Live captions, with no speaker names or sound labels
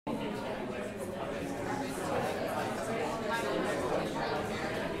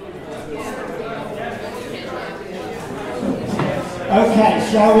Okay,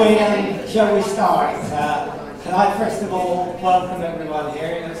 shall we start? Can I first of all welcome everyone here?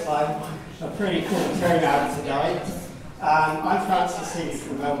 It looks like a pretty cool turnout tonight. I'm Francis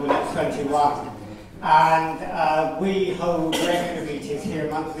from Melbourne at 21, and we hold regular meetings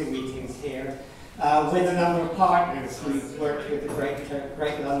here, monthly meetings here, with a number of partners. We've worked with the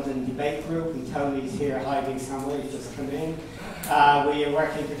Great London Debate Group, and Tony's here hiding somewhere, he's just come in. We are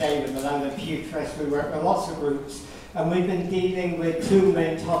working today with the London Futurists. We work with lots of groups, and we've been dealing with two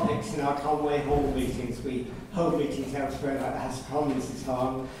main topics in our Conway Hall meetings. We hold meetings elsewhere like the House of Commons and so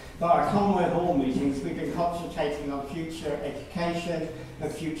on, but our Conway Hall meetings, we've been concentrating on future education and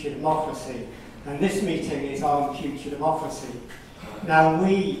future democracy. And this meeting is on future democracy. Now,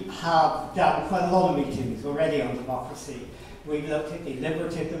 we have done quite a lot of meetings already on democracy. We've looked at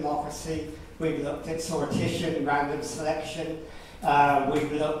deliberative democracy, we've looked at sortition, random selection,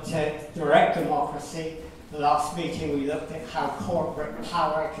 we've looked at direct democracy. The last meeting we looked at how corporate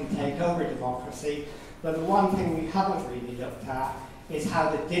power can take over democracy. But the one thing we haven't really looked at is how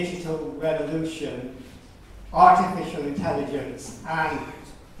the digital revolution, artificial intelligence, and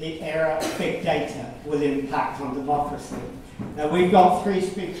the era of big data will impact on democracy. Now, we've got three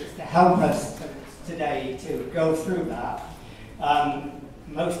speakers to help us today to go through that.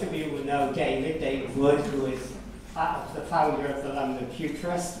 Most of you will know David Wood, who is the founder of the London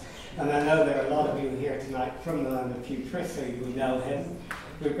Futurists. And I know there are a lot of you here tonight from the London Futurists, so you will know him.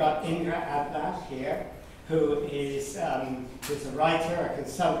 We've got Indra Adnan here, who is who's a writer, a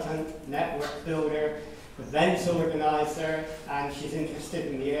consultant, network builder, events organizer, and she's interested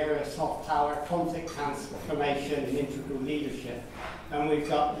in the area of soft power, conflict transformation, and integral leadership. And we've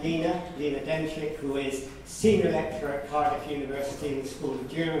got Lena Denchik, who is senior lecturer at Cardiff University in the School of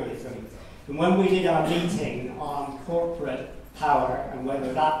Journalism. And when we did our meeting on corporate power and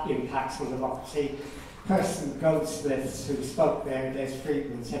whether that impacts on democracy, Kirsten Goldsmith, who spoke there, Des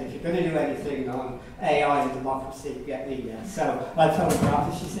Friedman, said, if you're going to do anything on AI and democracy, get Lena. So I told her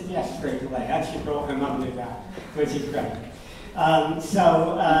after, she said yes straight away, and she brought her mum with that, which is great.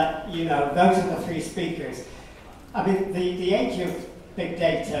 You know, those are the three speakers. I mean, the age of big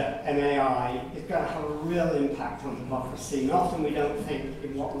data and AI is going to have a real impact on democracy, and often we don't think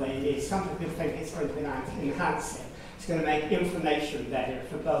in what way it is. Some people think it's going to enhance it. It's going to make information better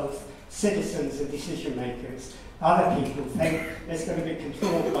for both citizens and decision makers. Other people think it's going to be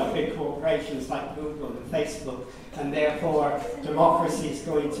controlled by big corporations like Google and Facebook, and therefore democracy is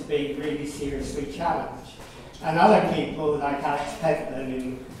going to be really seriously challenged. And other people, like Alex Pentland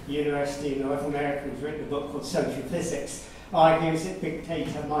in the University of North America, who's written a book called Social Physics, argues that big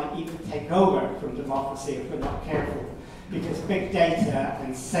data might even take over from democracy if we're not careful, because big data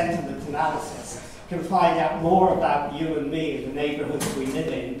and sentiment analysis can find out more about you and me and the neighbourhoods we live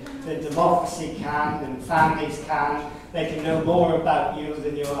in than democracy can and families can. They can know more about you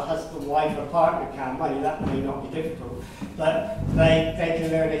than your husband, wife or partner can. Well, that may not be difficult, but they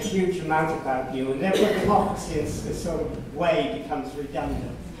can learn a huge amount about you, and therefore democracy in this sort of way becomes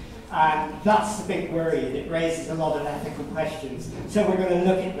redundant. And that's the big worry, and it raises a lot of ethical questions. So we're going to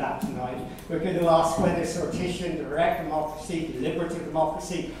look at that tonight. We're going to ask whether sortition, direct democracy, deliberative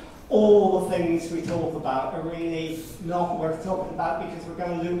democracy, all the things we talk about are really not worth talking about, because we're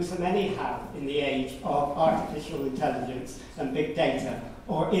going to lose them anyhow in the age of artificial intelligence and big data.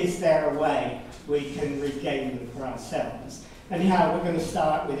 Or is there a way we can regain them for ourselves? Anyhow, we're going to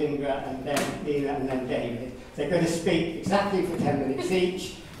start with Indra and then Lena and then David. They're going to speak exactly for 10 minutes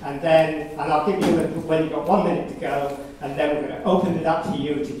each, and I'll give you when you've got 1 minute to go, and then we're going to open it up to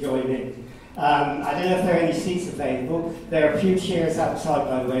you to join in. I don't know if there are any seats available. There are a few chairs outside,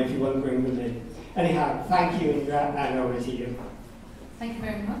 by the way, if you want to bring them in. Anyhow, thank you, Indra, and over to you. Thank you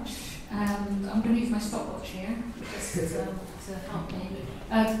very much. And I'm going to use my stopwatch here, just to help me.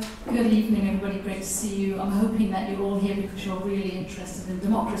 Good evening, everybody. Great to see you. I'm hoping that you're all here because you're really interested in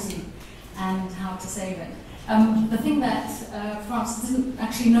democracy and how to save it. The thing that Francis didn't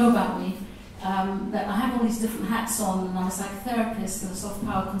actually know about me, that I have all these different hats on, and I'm a psychotherapist and a soft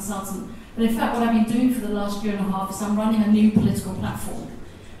power consultant. But in fact, what I've been doing for the last year and a half is I'm running a new political platform.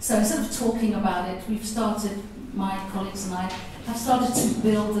 So instead of talking about it, we've started, my colleagues and I, have started to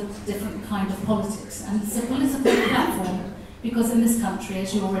build a different kind of politics. And it's a political platform because in this country,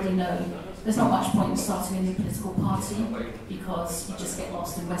 as you already know, there's not much point in starting a new political party because you just get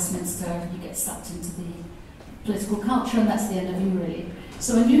lost in Westminster, you get sucked into the political culture, and that's the end of you, really.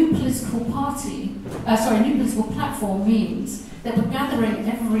 So a new political party, a new political platform means that we're gathering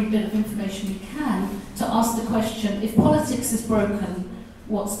every bit of information we can to ask the question, if politics is broken,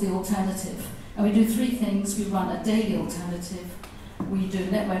 what's the alternative? And we do three things. We run a daily alternative, we do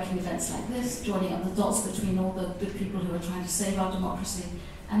networking events like this, joining up the dots between all the good people who are trying to save our democracy,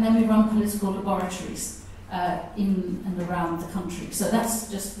 and then we run political laboratories in and around the country. So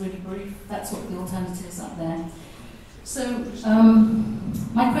that's just really brief. That's what the alternative is up there. So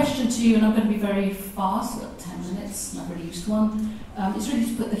my question to you, and I'm going to be very fast, 10 minutes, not really used to one, is really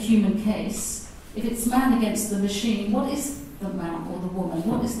to put the human case. If it's man against the machine, what is the man or the woman?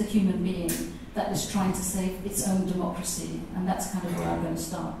 What is the human being that is trying to save its own democracy? And that's kind of where I'm going to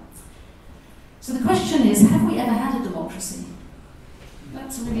start. So the question is, have we ever had a democracy?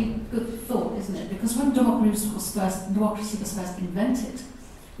 That's a really good thought, isn't it? Because when democracy was first invented,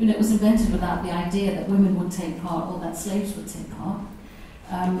 it was invented without the idea that women would take part or that slaves would take part.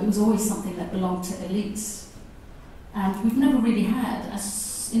 It was always something that belonged to elites. And we've never really had,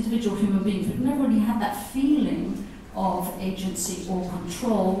 as individual human beings, we've never really had that feeling of agency or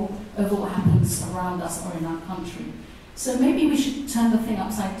control over what happens around us or in our country. So maybe we should turn the thing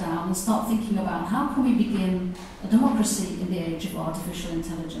upside down and start thinking about how can we begin a democracy in the age of artificial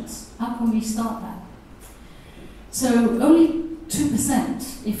intelligence? How can we start that? So only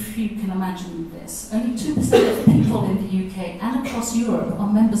 2%, if you can imagine this, only 2% of people in the UK and across Europe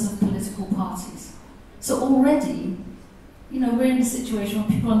are members of political parties. So already, we're in a situation where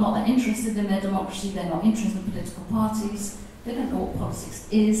people are not that interested in their democracy, they're not interested in political parties, they don't know what politics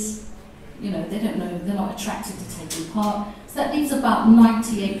is, they don't know, they're not attracted to taking part. So that leaves about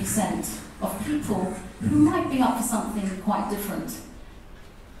 98% of people who might be up for something quite different.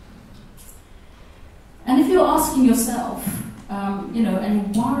 And if you're asking yourself, and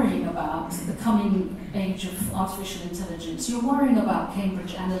you're worrying about the coming age of artificial intelligence, you're worrying about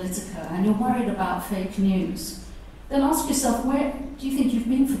Cambridge Analytica, and you're worried about fake news, then ask yourself, where do you think you've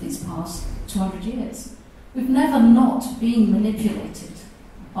been for these past 200 years? We've never not been manipulated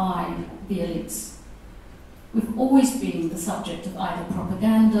by the elites. We've always been the subject of either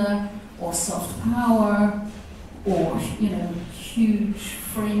propaganda or soft power or, huge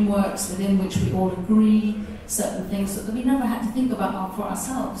frameworks within which we all agree certain things that we never had to think about for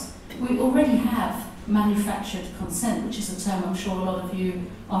ourselves. We already have manufactured consent, which is a term I'm sure a lot of you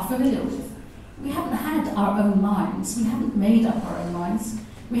are familiar with. We haven't had our own minds. We haven't made up our own minds.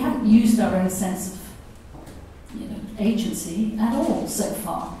 We haven't used our own sense of agency at all so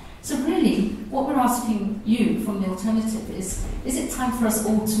far. So really, what we're asking you from the alternative is it time for us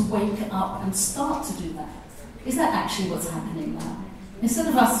all to wake up and start to do that? Is that actually what's happening now? Instead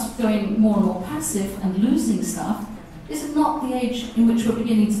of us going more and more passive and losing stuff, is it not the age in which we're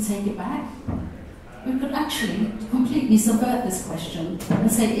beginning to take it back? We could actually completely subvert this question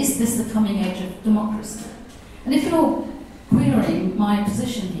and say, is this the coming age of democracy? And if you're querying my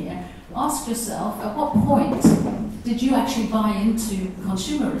position here, ask yourself, at what point did you actually buy into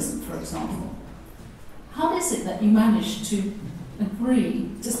consumerism, for example? How is it that you managed to agree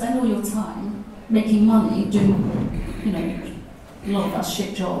to spend all your time making money, doing, a lot of us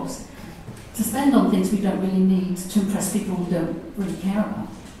shit jobs, to spend on things we don't really need to impress people we don't really care about?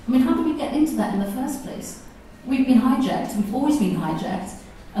 I mean, how did we get into that in the first place? We've been hijacked, we've always been hijacked,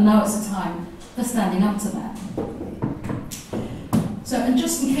 and now it's a time for standing up to that. So, and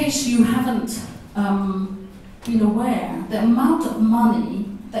just in case you haven't been aware, the amount of money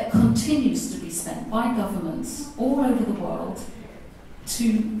that continues to be spent by governments all over the world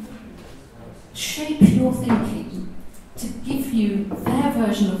to shape your thinking, to give you their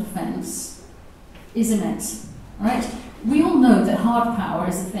version of events, is immense. Right? We all know that hard power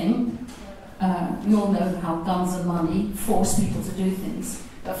is a thing. We all know how guns and money force people to do things.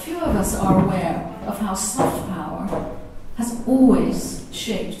 But few of us are aware of how soft power has always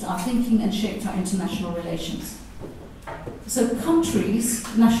shaped our thinking and shaped our international relations. So countries,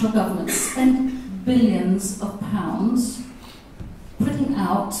 national governments, spend billions of pounds putting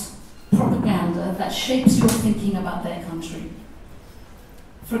out propaganda that shapes your thinking about their country.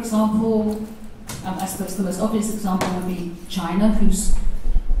 For example, I suppose the most obvious example would be China, who's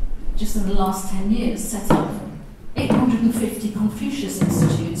just in the last 10 years set up 850 Confucius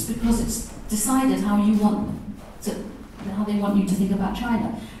Institutes because it's decided how they want you to think about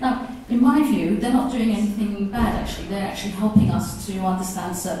China. Now, in my view, they're not doing anything bad, actually. They're actually helping us to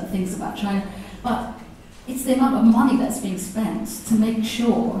understand certain things about China. But it's the amount of money that's being spent to make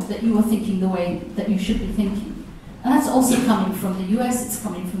sure that you are thinking the way that you should be thinking. And that's also coming from the US, it's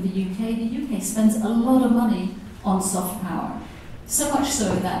coming from the UK. The UK spends a lot of money on soft power. So much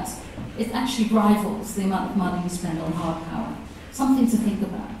so that it actually rivals the amount of money we spend on hard power. Something to think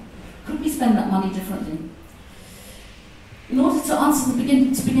about. Could we spend that money differently? In order to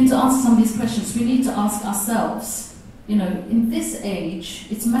begin to answer some of these questions, we need to ask ourselves, in this age,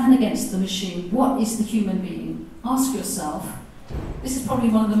 it's man against the machine. What is the human being? Ask yourself, This is probably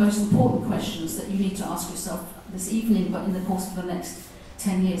one of the most important questions that you need to ask yourself this evening, but in the course of the next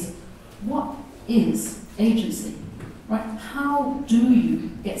 10 years. What is agency? Right? How do you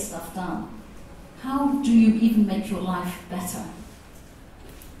get stuff done? How do you even make your life better?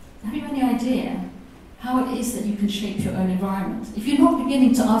 Have you any idea how it is that you can shape your own environment? If you're not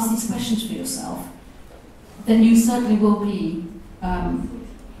beginning to ask these questions for yourself, then you certainly will be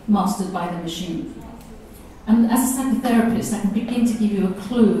mastered by the machine. And as a psychotherapist, I can begin to give you a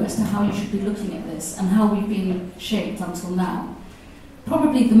clue as to how you should be looking at this and how we've been shaped until now.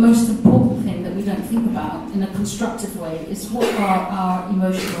 Probably the most important thing that we don't think about in a constructive way is what are our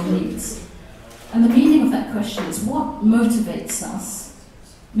emotional needs? And the meaning of that question is what motivates us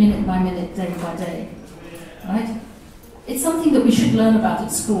minute by minute, day by day, right? It's something that we should learn about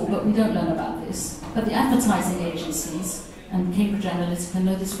at school, but we don't learn about this. But the advertising agencies and Cambridge Analytica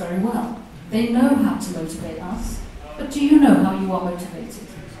know this very well. They know how to motivate us, but do you know how you are motivated?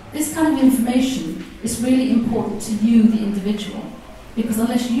 This kind of information is really important to you, the individual. Because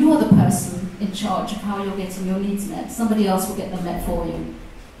unless you are the person in charge of how you're getting your needs met, somebody else will get them met for you.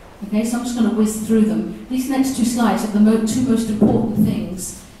 Okay, so I'm just going to whiz through them. These next two slides are the two most important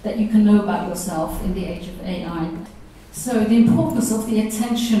things that you can know about yourself in the age of AI. So the importance of the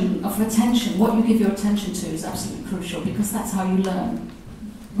attention, what you give your attention to is absolutely crucial because that's how you learn.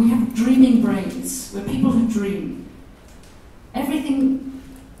 We have dreaming brains. We're people who dream. Everything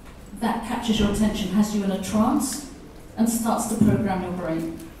that catches your attention has you in a trance and starts to program your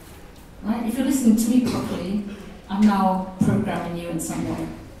brain. Right? If you're listening to me properly, I'm now programming you in some way.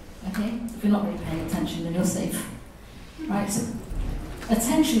 Okay? If you're not really paying attention, then you're safe. Right? So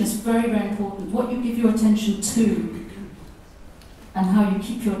attention is very, very important. What you give your attention to and how you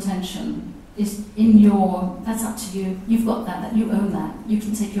keep your attention is that's up to you. You've got that you own that. You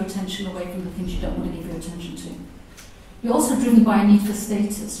can take your attention away from the things you don't want to give your attention to. You're also driven by a need for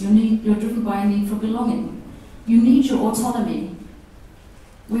status. You're driven by a need for belonging. You need your autonomy.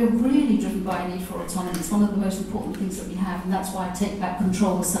 We're really driven by a need for autonomy. It's one of the most important things that we have, and that's why take back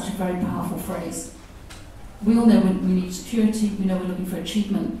control is such a very powerful phrase. We all know we need security, we know we're looking for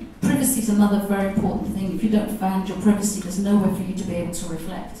achievement. Privacy is another very important thing. If you don't find your privacy, there's nowhere for you to be able to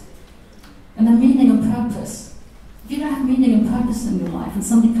reflect. And then meaning and purpose. If you don't have meaning and purpose in your life, and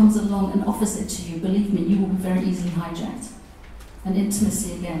somebody comes along and offers it to you, believe me, you will be very easily hijacked. And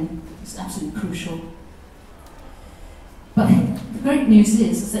intimacy, again, is absolutely crucial. But the great news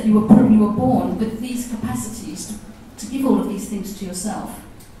is that you were born with these capacities to give all of these things to yourself,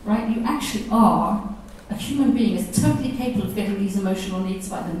 right? You actually are a human being is totally capable of getting these emotional needs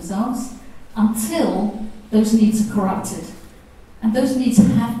by themselves until those needs are corrupted. And those needs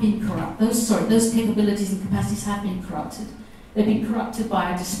have been corrupted. Those capabilities and capacities have been corrupted. They've been corrupted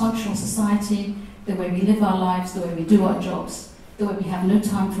by a dysfunctional society, the way we live our lives, the way we do our jobs, the way we have no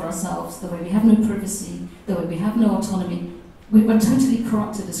time for ourselves, the way we have no privacy, the way we have no autonomy. We were totally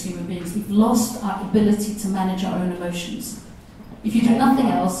corrupted as human beings. We've lost our ability to manage our own emotions. If you do nothing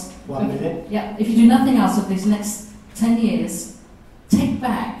else, 1 minute. Yeah, if you do nothing else of these next 10 years, take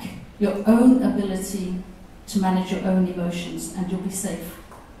back your own ability to manage your own emotions and you'll be safe.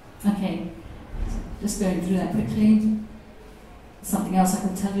 Okay, just going through that quickly. Something else I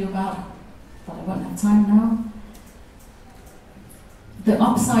can tell you about, but I won't have time now. The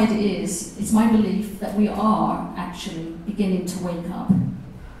upside is, it's my belief that we are actually beginning to wake up.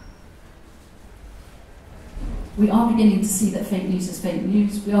 We are beginning to see that fake news is fake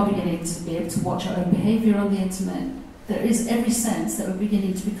news. We are beginning to be able to watch our own behavior on the internet. There is every sense that we're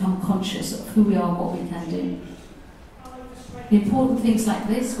beginning to become conscious of who we are and what we can do. The important things like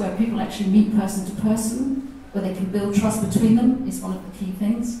this, where people actually meet person to person, where they can build trust between them, is one of the key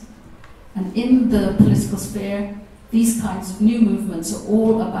things. And in the political sphere, these kinds of new movements are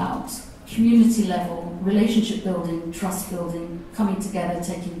all about community level, relationship building, trust building, coming together,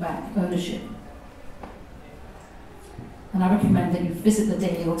 taking back ownership. And I recommend that you visit the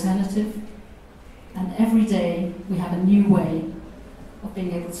Daily Alternative, and every day we have a new way of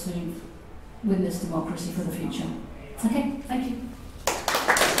being able to win this democracy for the future. Okay, thank you.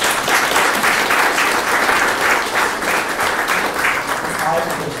 I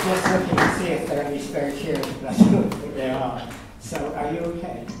was just looking to see if there are any spare chairs, but I don't think there are. So, are you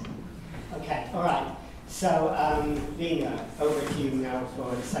okay? Okay, all right. So, Lena, over to you now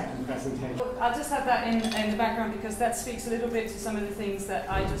for the second presentation. I'll just have that in the background because that speaks a little bit to some of the things that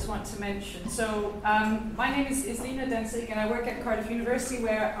I just want to mention. So, my name is Lena Densig and I work at Cardiff University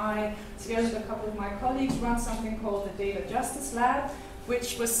where I, together with a couple of my colleagues, run something called the Data Justice Lab,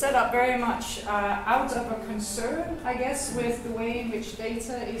 which was set up very much out of a concern, I guess, with the way in which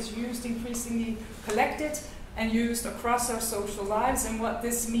data is used, increasingly collected, and used across our social lives, and what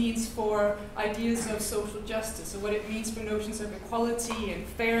this means for ideas of social justice, so what it means for notions of equality and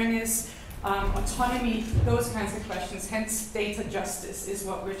fairness, autonomy, those kinds of questions. Hence, data justice is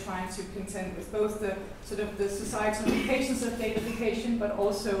what we're trying to contend with, both the sort of the societal implications of datafication, but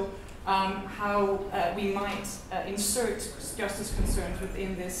also how we might insert justice concerns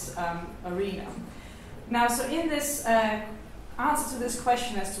within this arena. Now, so in this answer to this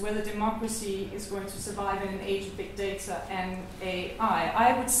question as to whether democracy is going to survive in an age of big data and AI,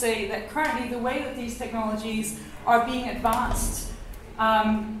 I would say that currently the way that these technologies are being advanced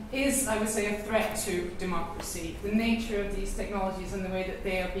is, I would say, a threat to democracy. The nature of these technologies and the way that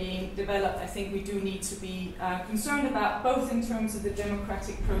they are being developed, I think we do need to be concerned about, both in terms of the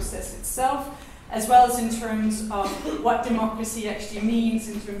democratic process itself, as well as in terms of what democracy actually means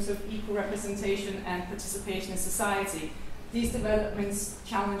in terms of equal representation and participation in society. These developments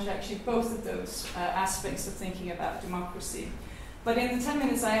challenge actually both of those aspects of thinking about democracy. But in the 10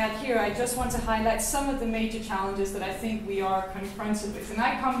 minutes I had here, I just want to highlight some of the major challenges that I think we are confronted with. And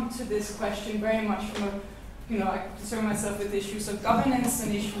I come to this question very much from I concern myself with issues of governance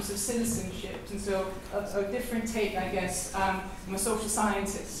and issues of citizenship. And so a different take, I guess, I'm a social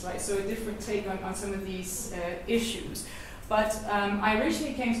scientist, right? So a different take on some of these issues. But I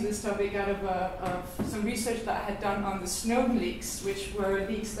originally came to this topic out of some research that I had done on the Snowden leaks, which were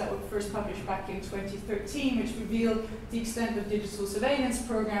leaks that were first published back in 2013, which revealed the extent of digital surveillance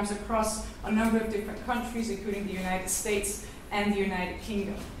programs across a number of different countries, including the United States and the United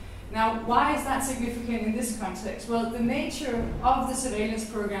Kingdom. Now, why is that significant in this context? Well, the nature of the surveillance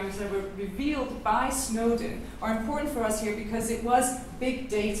programs that were revealed by Snowden are important for us here because it was big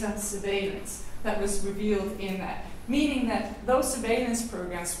data surveillance that was revealed in that. Meaning that those surveillance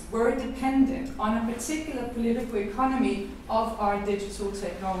programs were dependent on a particular political economy of our digital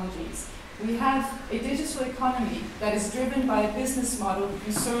technologies. We have a digital economy that is driven by a business model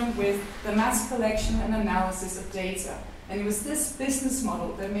concerned with the mass collection and analysis of data. And it was this business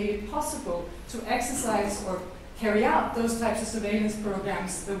model that made it possible to exercise or carry out those types of surveillance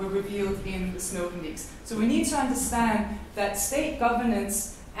programs that were revealed in the Snowden leaks. So we need to understand that state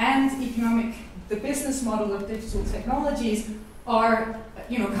governance and the business model of digital technologies are,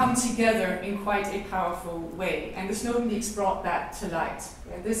 come together in quite a powerful way. And the Snowden leaks brought that to light.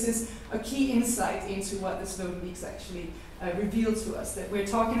 Yeah, this is a key insight into what the Snowden leaks actually revealed to us, that we're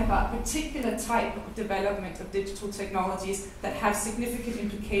talking about a particular type of development of digital technologies that have significant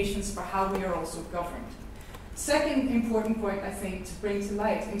implications for how we are also governed. Second important point, I think, to bring to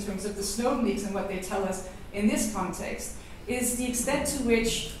light in terms of the Snowden leaks and what they tell us in this context is the extent to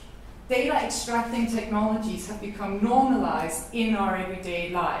which data extracting technologies have become normalized in our everyday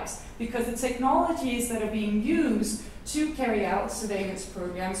lives, because the technologies that are being used to carry out surveillance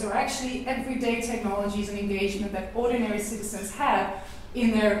programs are actually everyday technologies and engagement that ordinary citizens have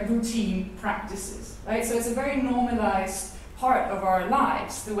in their routine practices, right? So it's a very normalized part of our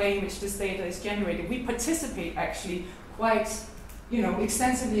lives, the way in which this data is generated. We participate actually quite,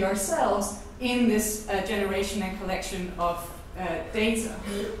 extensively ourselves in this generation and collection of data.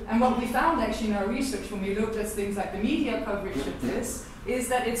 And what we found actually in our research when we looked at things like the media coverage of this is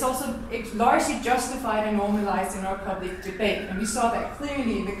that it's largely justified and normalized in our public debate. And we saw that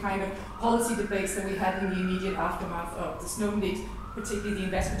clearly in the kind of policy debates that we had in the immediate aftermath of the Snowden leaks, particularly the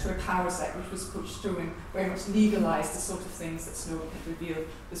Investigatory Powers Act, which was pushed through and very much legalized the sort of things that Snowden had revealed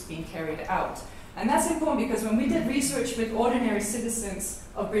was being carried out. And that's important because when we did research with ordinary citizens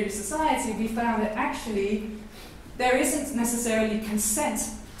of British society, we found that actually there isn't necessarily consent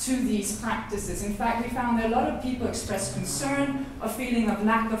to these practices. In fact, we found that a lot of people expressed concern, a feeling of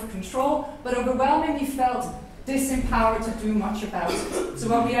lack of control, but overwhelmingly felt disempowered to do much about it. So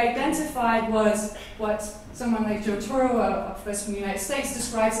what we identified was what someone like Joe Toro, a professor from the United States,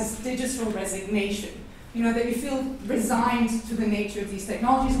 describes as digital resignation. That you feel resigned to the nature of these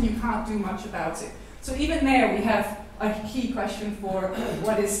technologies and you can't do much about it. So even there we have a key question for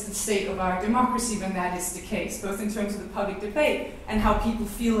what is the state of our democracy when that is the case, both in terms of the public debate and how people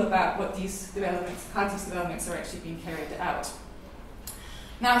feel about what how these developments are actually being carried out.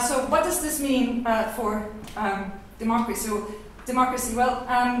 Now, so what does this mean for democracy? So, democracy, well,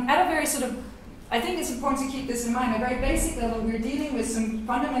 at a very I think it's important to keep this in mind. At a very basic level, we're dealing with some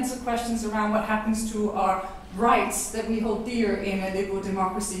fundamental questions around what happens to our rights that we hold dear in a liberal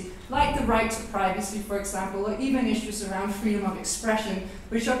democracy, like the right to privacy, for example, or even issues around freedom of expression,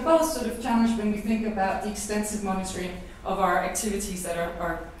 which are both challenged when we think about the extensive monitoring of our activities that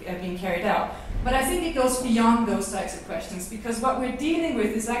are being carried out. But I think it goes beyond those types of questions, because what we're dealing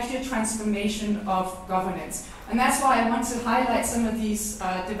with is actually a transformation of governance. And that's why I want to highlight some of these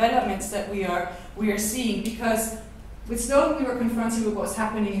developments that we are seeing, because with Snowden we were confronted with what's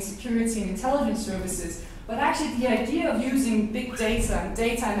happening in security and intelligence services, but actually the idea of using big data and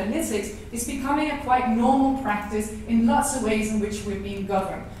data analytics is becoming a quite normal practice in lots of ways in which we're being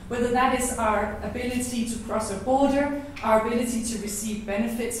governed. Whether that is our ability to cross a border, our ability to receive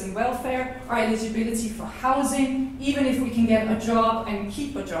benefits and welfare, our eligibility for housing, even if we can get a job and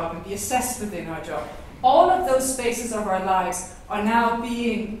keep a job and be assessed within our job. All of those spaces of our lives are now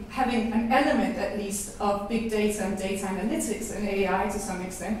having an element, at least, of big data and data analytics and AI to some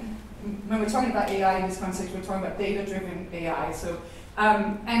extent. When we're talking about AI in this context, we're talking about data-driven AI. So,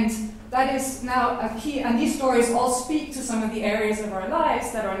 and that is now a key, and these stories all speak to some of the areas of our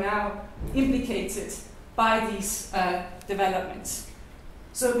lives that are now implicated by these developments.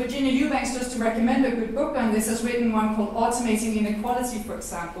 So Virginia Eubanks, just to recommend a good book on this, has written one called Automating Inequality, for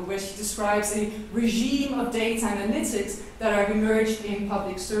example, where she describes a regime of data analytics that are emerged in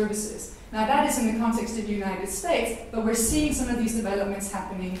public services. Now that is in the context of the United States, but we're seeing some of these developments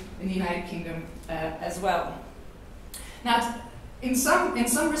happening in the United Kingdom as well. Now, in some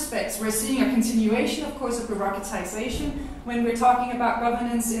respects, we're seeing a continuation, of course, of bureaucratization when we're talking about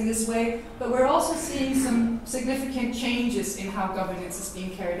governance in this way, but we're also seeing some significant changes in how governance is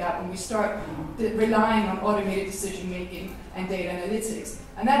being carried out when we start relying on automated decision-making and data analytics.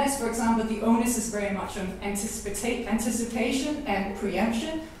 And that is, for example, the onus is very much on anticipation and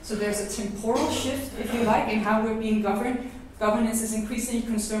preemption. So there's a temporal shift, if you like, in how we're being governed. Governance is increasingly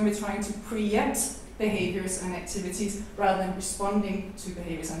concerned with trying to preempt behaviors and activities rather than responding to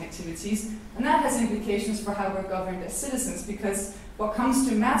behaviors and activities. And that has implications for how we're governed as citizens, because what comes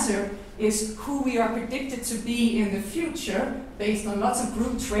to matter is who we are predicted to be in the future based on lots of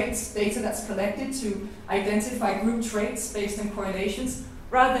group traits, data that's collected to identify group traits based on correlations,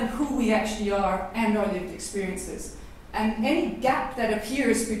 rather than who we actually are and our lived experiences. And any gap that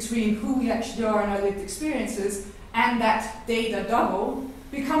appears between who we actually are and our lived experiences and that data double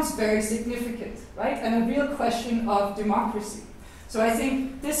becomes very significant, right? And a real question of democracy. So I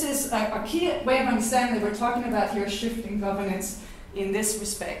think this is a key way of understanding that we're talking about here, shifting governance in this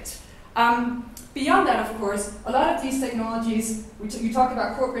respect. Beyond that, of course, a lot of these technologies, we talked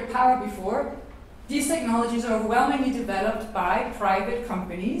about corporate power before, these technologies are overwhelmingly developed by private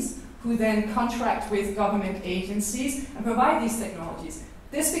companies who then contract with government agencies and provide these technologies.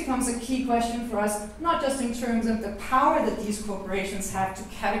 This becomes a key question for us, not just in terms of the power that these corporations have to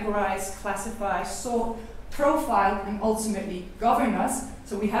categorize, classify, sort, profile, and ultimately govern us.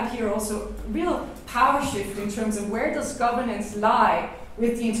 So we have here also a real power shift in terms of where does governance lie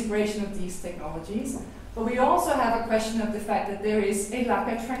with the integration of these technologies. But we also have a question of the fact that there is a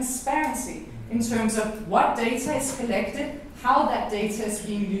lack of transparency in terms of what data is collected, how that data is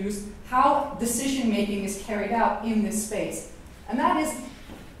being used, how decision-making is carried out in this space. And that is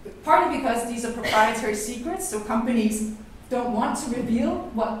partly because these are proprietary secrets, so companies don't want to reveal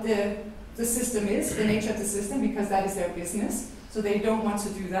what the system is, the nature of the system, because that is their business, so they don't want to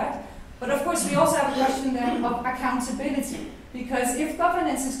do that. But of course, we also have a question then of accountability, because if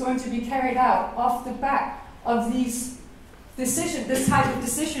governance is going to be carried out off the back of this type of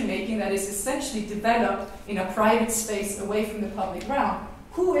decision-making that is essentially developed in a private space away from the public realm,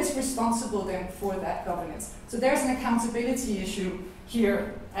 who is responsible then for that governance? So there's an accountability issue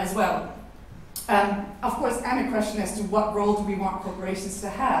here as well. Of course, and a question as to what role do we want corporations to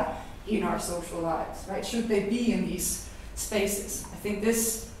have in our social lives, right? Should they be in these spaces? I think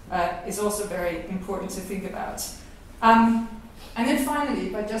this is also very important to think about. And then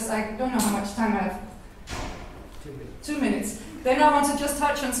finally, I don't know how much time I have. 2 minutes. Then I want to just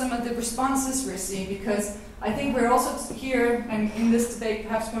touch on some of the responses we're seeing, because I think we're also here, and in this debate,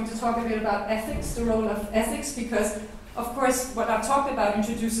 perhaps going to talk a bit about ethics, the role of ethics, because, of course, what I've talked about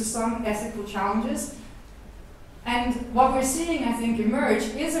introduces some ethical challenges. And what we're seeing, I think, emerge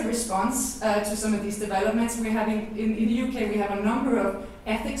is a response to some of these developments. We're having, in the UK, we have a number of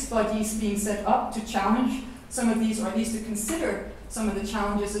ethics bodies being set up to challenge some of these, or at least to consider some of the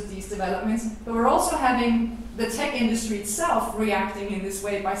challenges of these developments. But we're also having the tech industry itself reacting in this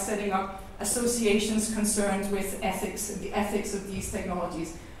way by setting up associations concerned with ethics and the ethics of these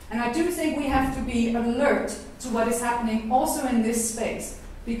technologies. And I do think we have to be alert to what is happening also in this space,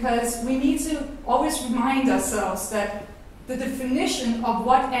 because we need to always remind ourselves that the definition of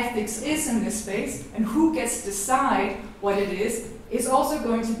what ethics is in this space and who gets to decide what it is also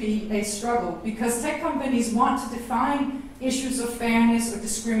going to be a struggle, because tech companies want to define issues of fairness or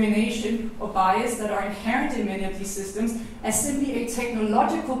discrimination or bias that are inherent in many of these systems as simply a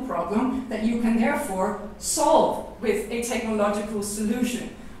technological problem that you can therefore solve with a technological solution.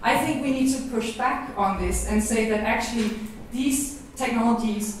 I think we need to push back on this and say that actually these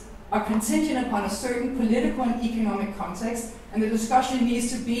technologies are contingent upon a certain political and economic context, and the discussion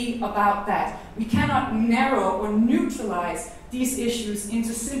needs to be about that. We cannot narrow or neutralize these issues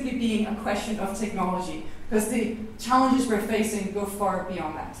into simply being a question of technology, because the challenges we're facing go far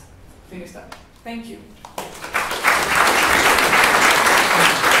beyond that. Finished up. Thank you.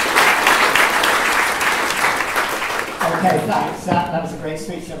 Okay, thanks. That was a great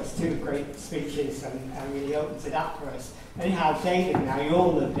speech. That was two great speeches and really opened it up for us. Anyhow, David, now you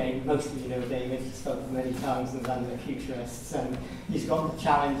all know David, most of you know David, he's spoken many times and done the Futurists, and he's got the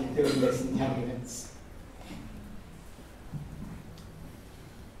challenge of doing this in 10 minutes.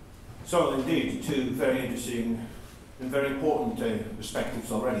 So indeed, two very interesting and very important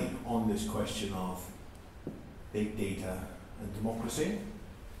perspectives already on this question of big data and democracy.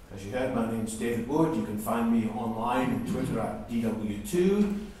 As you heard, my name's David Wood. You can find me online on Twitter at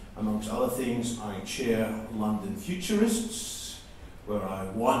DW2. Amongst other things, I chair London Futurists, where I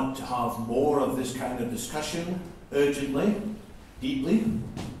want to have more of this kind of discussion urgently, deeply,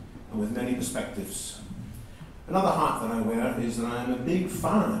 and with many perspectives. Another hat that I wear is that I am a big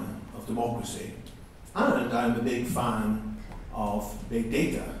fan of democracy, and I'm a big fan of big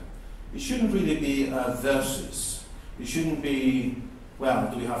data. It shouldn't really be a versus. It shouldn't be, well,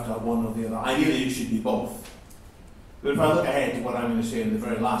 do we have to have one or the other? Ideally, it should be both. But if I look ahead to what I'm going to say in the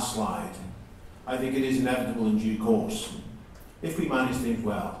very last slide, I think it is inevitable in due course. If we manage things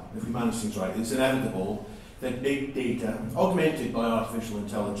well, if we manage things right, it's inevitable that big data, augmented by artificial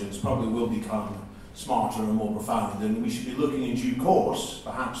intelligence, probably will become smarter and more profound, and we should be looking in due course,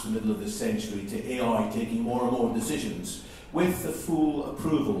 perhaps the middle of this century, to AI taking more and more decisions with the full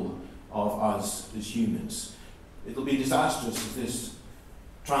approval of us as humans. It'll be disastrous if this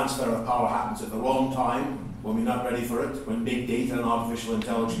transfer of power happens at the wrong time, when we're not ready for it, when big data and artificial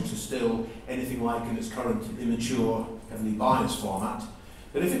intelligence is still anything like in its current immature, heavily biased format.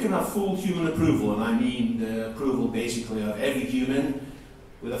 But if it can have full human approval, and I mean the approval basically of every human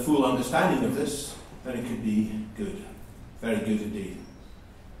with a full understanding of this, then it could be good. Very good indeed.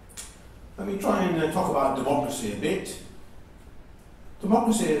 Let me try and talk about democracy a bit.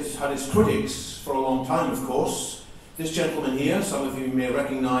 Democracy has had its critics for a long time, of course. This gentleman here, some of you may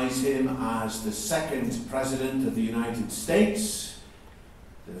recognize him as the second President of the United States,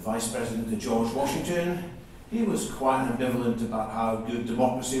 the Vice President of George Washington. He was quite ambivalent about how good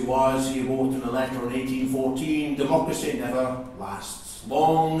democracy was. He wrote in a letter in 1814, "Democracy never lasts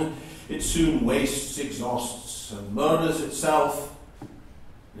long. It soon wastes, exhausts, and murders itself."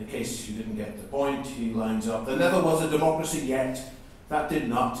 In case you didn't get the point, he lines up, "There never was a democracy yet that did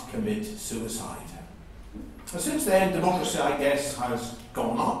not commit suicide." Since then, democracy, I guess, has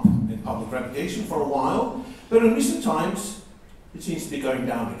gone up in public reputation for a while, but in recent times, it seems to be going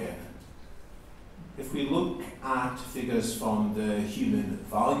down again. If we look at figures from the Human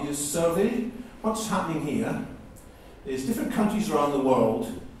Values Survey, what's happening here is different countries around the world,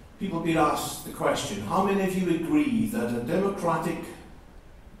 people have been asked the question, how many of you agree that a democratic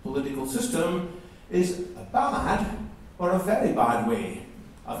political system is a bad or a very bad way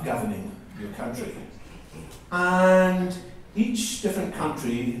of governing your country? And each different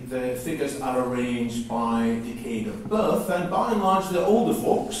country, the figures are arranged by decade of birth, and by and large the older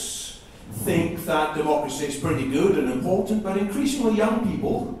folks think that democracy is pretty good and important, but increasingly young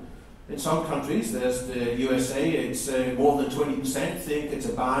people, in some countries, there's the USA, it's more than 20% think it's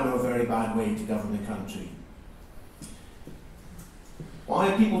a bad or a very bad way to govern the country. Why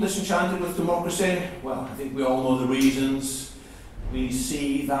are people disenchanted with democracy? Well, I think we all know the reasons. We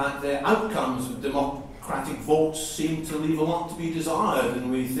see that the outcomes of democratic votes seem to leave a lot to be desired,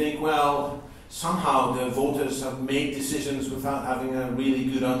 and we think, well, somehow the voters have made decisions without having a really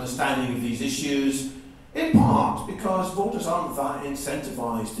good understanding of these issues, in part because voters aren't that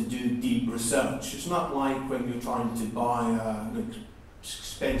incentivized to do deep research. It's not like when you're trying to buy an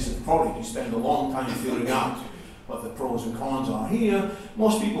expensive product, you spend a long time figuring out what the pros and cons are. Here,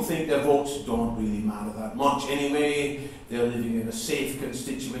 most people think their votes don't really matter that much anyway. They're living in a safe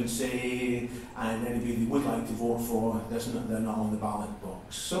constituency, and anybody they would like to vote for, they're not on the ballot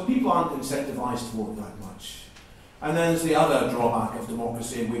box. So people aren't incentivized to vote that much. And then there's the other drawback of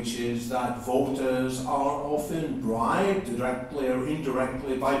democracy, which is that voters are often bribed, directly or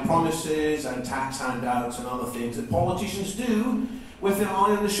indirectly, by promises and tax handouts and other things that politicians do with an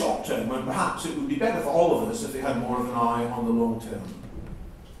eye on the short term, when perhaps it would be better for all of us if they had more of an eye on the long term.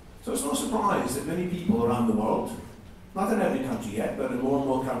 So it's no surprise that many people around the world, not in every country yet, but in more and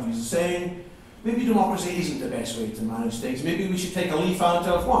more countries, are saying maybe democracy isn't the best way to manage things. Maybe we should take a leaf out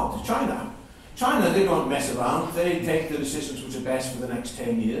of what? China. China, they don't mess around. They take the decisions which are best for the next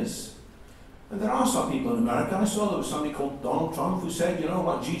 10 years. And there are some people in America. I saw there was somebody called Donald Trump who said, you know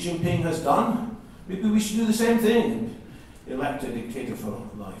what Xi Jinping has done? Maybe we should do the same thing and elect a dictator for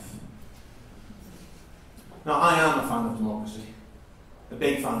life. Now, I am a fan of democracy, a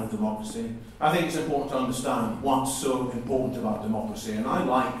big fan of democracy. I think it's important to understand what's so important about democracy. And I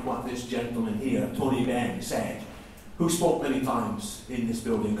like what this gentleman here, Tony Benn, said, who spoke many times in this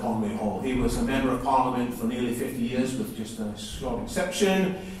building, Conway Hall. He was a member of Parliament for nearly 50 years, with just a short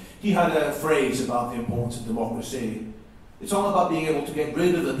exception. He had a phrase about the importance of democracy. It's all about being able to get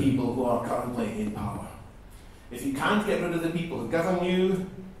rid of the people who are currently in power. If you can't get rid of the people who govern you,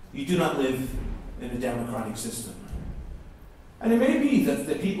 you do not live in a democratic system. And it may be that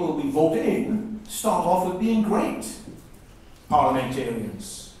the people we vote in start off with being great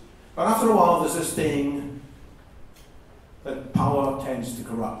parliamentarians. But after a while, there's this thing that power tends to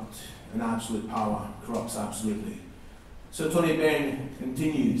corrupt, and absolute power corrupts absolutely. So Tony Benn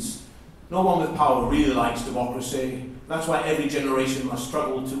continues, no one with power really likes democracy. That's why every generation must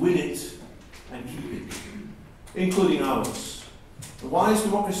struggle to win it and keep it, including ours. And why is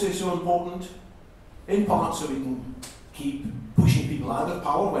democracy so important? In part so we can keep pushing people out of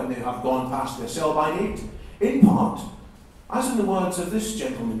power when they have gone past their sell-by date. In part, as in the words of this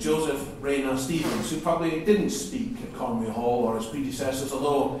gentleman, Joseph Rayner Stevens, who probably didn't speak at Conway Hall or his predecessors,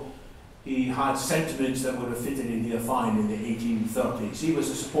 although he had sentiments that would have fitted in here fine in the 1830s. He was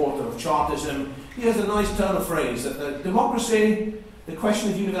a supporter of Chartism. He has a nice turn of phrase that the democracy, the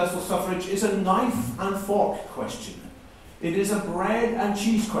question of universal suffrage, is a knife and fork question. It is a bread and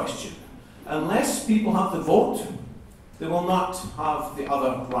cheese question. Unless people have the vote, they will not have the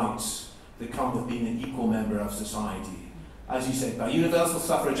other rights that come with being an equal member of society. As he said, by universal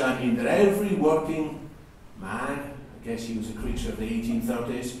suffrage I mean that every working man, I guess he was a creature of the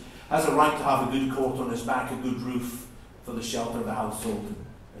 1830s, has a right to have a good coat on his back, a good roof for the shelter of the household,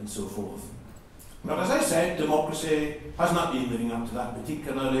 and so forth. But as I said, democracy has not been living up to that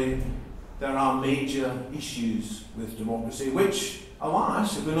particularly. There are major issues with democracy, which,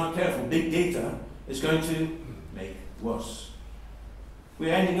 alas, if we're not careful, big data is going to make worse.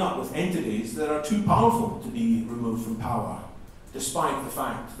 We're ending up with entities that are too powerful to be removed from power, despite the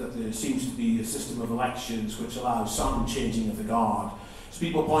fact that there seems to be a system of elections which allows some changing of the guard. So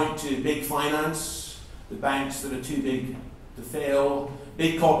people point to big finance, the banks that are too big to fail,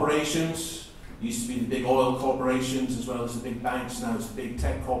 big corporations. It used to be the big oil corporations as well as the big banks, now it's the big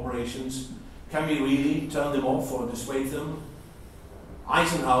tech corporations. Can we really turn them off or dissuade them?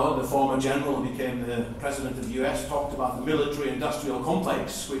 Eisenhower, the former general who became the president of the US, talked about the military-industrial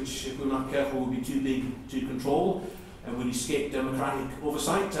complex, which, if we're not careful, would be too big to control and would escape democratic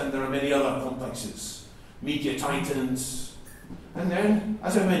oversight, and there are many other complexes. Media titans. And then,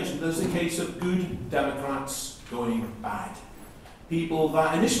 as I mentioned, there's the case of good Democrats going bad. People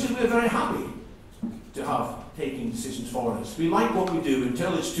that initially we're very happy to have taking decisions for us. We like what we do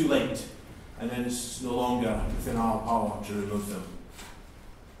until it's too late, and then it's no longer within our power to remove them.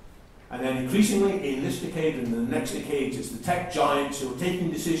 And then increasingly in this decade and the next decade, it's the tech giants who are taking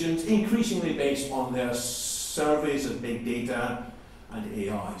decisions increasingly based on their surveys of big data and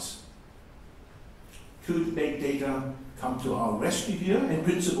AIs. Could big data come to our rescue here? In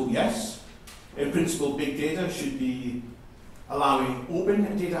principle, yes. In principle, big data should be allowing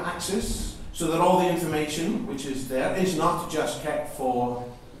open data access so that all the information which is there is not just kept for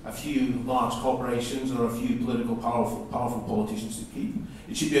a few large corporations or a few powerful politicians to keep.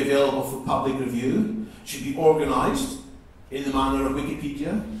 It should be available for public review. It should be organized in the manner of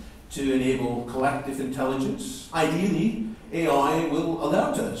Wikipedia to enable collective intelligence. Ideally, AI will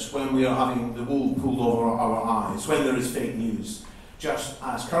alert us when we are having the wool pulled over our eyes, when there is fake news. Just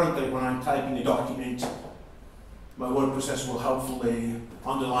as currently when I'm typing a document, my word processor will helpfully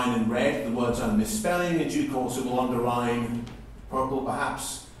underline in red the words I'm misspelling. In due course it will underline purple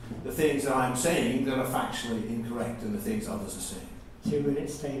perhaps the things that I'm saying that are factually incorrect and the things others are saying. 2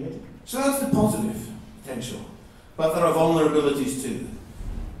 minutes, David. So that's the positive potential. But there are vulnerabilities too.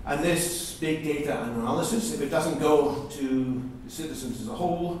 And this big data analysis, if it doesn't go to the citizens as a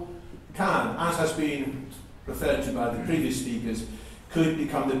whole, can, as has been referred to by the previous speakers, could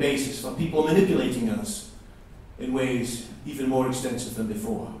become the basis for people manipulating us in ways even more extensive than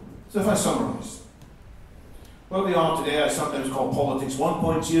before. So if I summarize, where we are today I sometimes call politics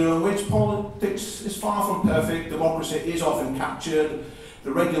 1.0, in which politics is far from perfect, democracy is often captured,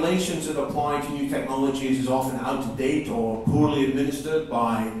 the regulations that apply to new technologies is often out of date or poorly administered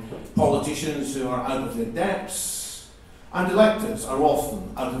by politicians who are out of their depths. And electors are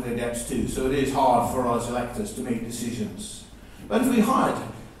often out of their depths too, so it is hard for us electors to make decisions. But if we had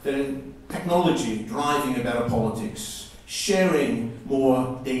the technology driving a better politics, sharing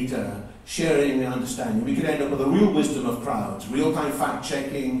more data, sharing and understanding, we could end up with a real wisdom of crowds, real-time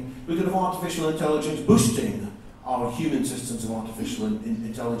fact-checking. We could have artificial intelligence boosting our human systems of artificial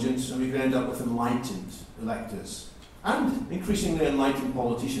intelligence, and we could end up with enlightened electors and increasingly enlightened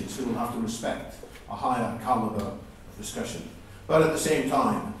politicians who will have to respect a higher calibre of discussion. But at the same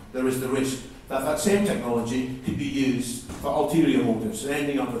time, there is the risk that that same technology could be used for ulterior motives,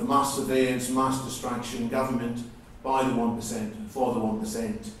 ending up with mass surveillance, mass distraction, government by the 1%, for the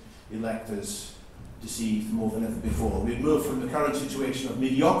 1%, electors deceived more than ever before. We've moved from the current situation of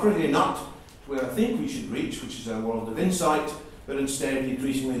mediocrity, not to where I think we should reach, which is a world of insight, but instead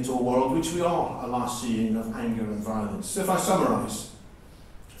increasingly to a world which we are alas seeing of anger and violence. So if I summarise,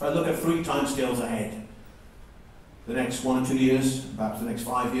 if I look at 3 timescales ahead, the next 1 or 2 years, perhaps the next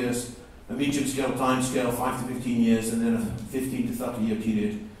 5 years, a medium scale timescale, 5 to 15 years, and then a 15 to 30 year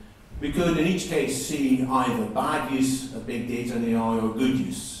period, we could in each case see either bad use of big data and AI or good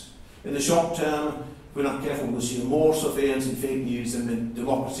use. In the short term, if we're not careful, we'll see more surveillance and fake news and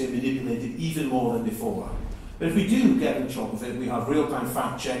democracy manipulated even more than before. But if we do get in trouble with it, we have real-time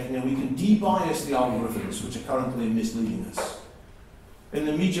fact-checking and we can de-bias the algorithms which are currently misleading us. In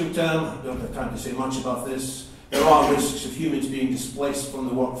the medium term, I don't have time to say much about this, there are risks of humans being displaced from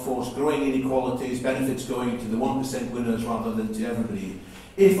the workforce, growing inequalities, benefits going to the 1% winners rather than to everybody.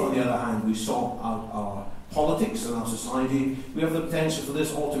 If, on the other hand, we sort out our politics and our society, we have the potential for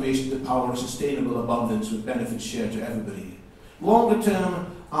this automation to power a sustainable abundance with benefits shared to everybody. Longer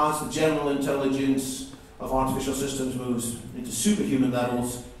term, as the general intelligence of artificial systems moves into superhuman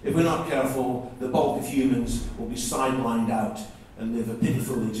levels, if we're not careful, the bulk of humans will be sidelined out and live a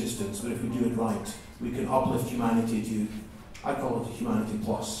pitiful existence. But if we do it right, we can uplift humanity to, I call it humanity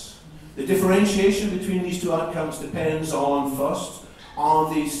plus. The differentiation between these two outcomes depends on, first,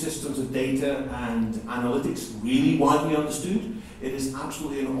 are these systems of data and analytics really widely understood? It is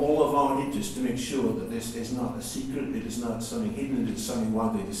absolutely in all of our interest to make sure that this is not a secret, it is not something hidden, it is something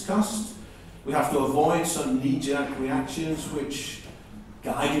widely discussed. We have to avoid some knee-jerk reactions which,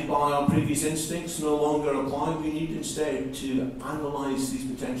 guided by our previous instincts, no longer apply. We need instead to analyse these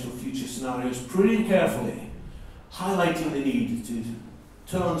potential future scenarios pretty carefully, highlighting the need to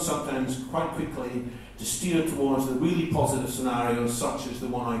turn sometimes quite quickly to steer towards the really positive scenarios, such as the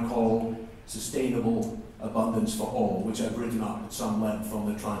one I call sustainable abundance for all, which I've written up at some length on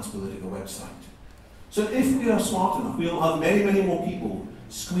the Transpolitical website. So if we are smart enough, we'll have many, many more people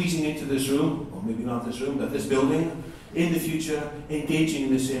squeezing into this room, or maybe not this room, but this building, in the future, engaging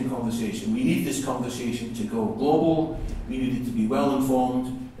in the same conversation. We need this conversation to go global, we need it to be well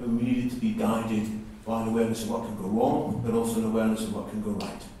informed, and we need it to be guided by an awareness of what can go wrong, but also an awareness of what can go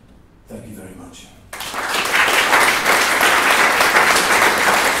right. Thank you very much.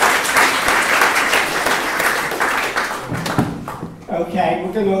 Okay,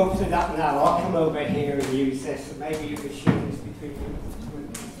 we're going to open it up now. I'll come over here and use this, and maybe you can share this between you.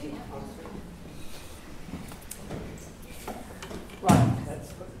 Right,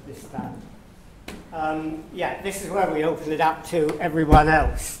 let's put this down. Yeah, this is where we open it up to everyone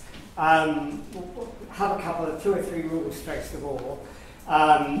else. We'll have a couple of 2 or 3 rules first of all.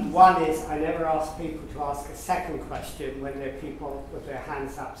 One is I never ask people to ask a second question when there are people with their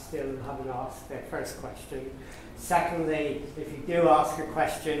hands up still and haven't asked their first question. Secondly, if you do ask a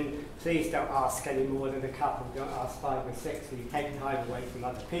question, please don't ask any more than a couple. Don't ask 5 or 6, so you take time away from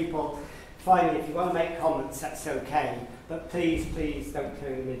other people. Finally, if you want to make comments, that's okay, but please, please don't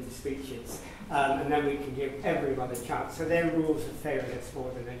turn them into speeches, and then we can give everyone a chance. So they're rules of fairness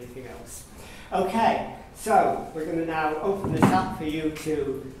more than anything else. Okay, so we're going to now open this up for you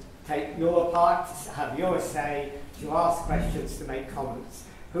to take your part, to have your say, to ask questions, to make comments.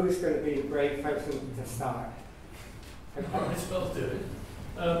 Who's going to be the brave person to start? Okay. I suppose do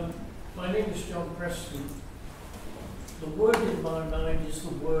it. My name is John Preston. The word in my mind is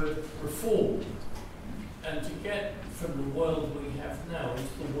the word reform. And to get from the world we have now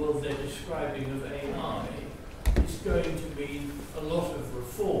into the world they're describing of AI is going to mean a lot of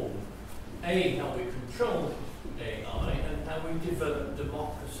reform. A, how we control AI and how we develop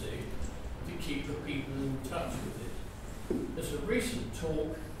democracy to keep the people in touch with it. As a recent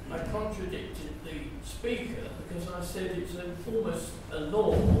talk, I contradicted the speaker because I said it's almost a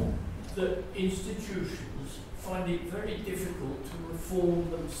law that institutions find it very difficult to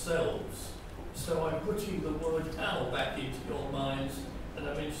reform themselves. So I'm putting the word how back into your minds, and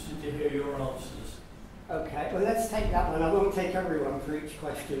I'm interested to hear your answers. Okay, well let's take that one. I won't take everyone for each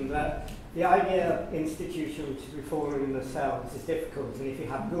question, but the idea of institutions reforming themselves is difficult, and if you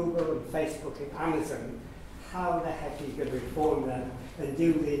have Google and Facebook and Amazon, how the heck are you going to reform them and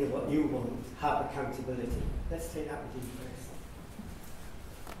do really what you want, have accountability? Let's take that with you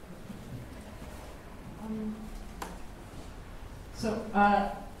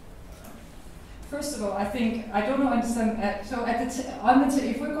first. First of all, I think I don't understand.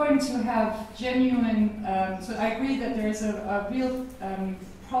 If we're going to have genuine, so I agree that there is a real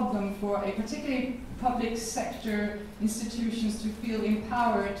problem for a particularly public sector institutions to feel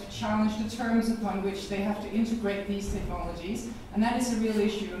empowered to challenge the terms upon which they have to integrate these technologies, and that is a real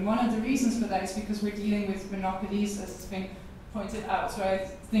issue. And one of the reasons for that is because we're dealing with monopolies, as has been pointed out. So I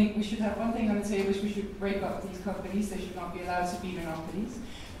think we should have one thing on the table, is we should break up these companies. They should not be allowed to be monopolies.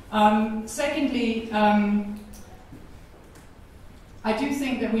 Secondly, I do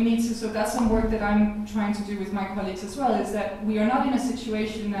think that we need to, so that's some work that I'm trying to do with my colleagues as well, is that we are not in a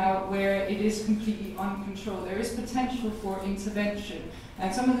situation now where it is completely uncontrolled. There is potential for intervention.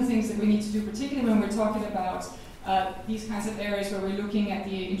 And some of the things that we need to do, particularly when we're talking about these kinds of areas where we're looking at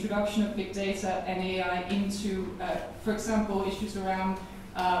the introduction of big data and AI into, for example, issues around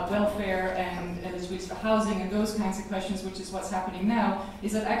welfare and eligibility for housing and those kinds of questions, which is what's happening now,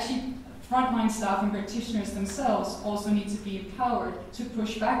 is that actually frontline staff and practitioners themselves also need to be empowered to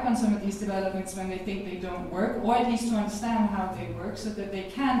push back on some of these developments when they think they don't work, or at least to understand how they work, so that they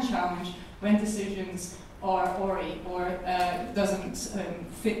can challenge when decisions or doesn't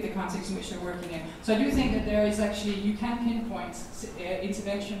fit the context in which they're working in. So I do think that there is actually, you can pinpoint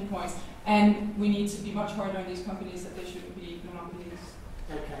intervention points, and we need to be much harder on these companies that they shouldn't be monopolies.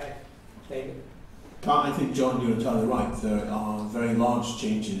 Okay, David. I think, John, you're entirely right. There are very large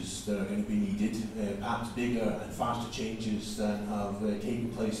changes that are going to be needed, perhaps bigger and faster changes than have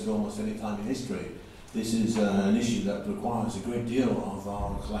taken place at almost any time in history. This is an issue that requires a great deal of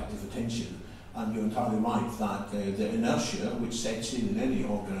our collective attention. And you're entirely right that the inertia which sets in any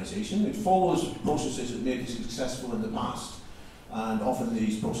organisation, it follows processes that made it successful in the past. And often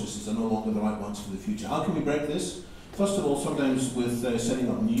these processes are no longer the right ones for the future. How can we break this? First of all, sometimes with setting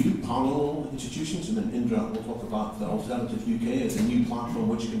up new parallel institutions, and then Indra will talk about the Alternative UK as a new platform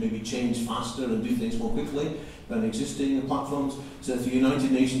which can maybe change faster and do things more quickly than existing platforms. So if the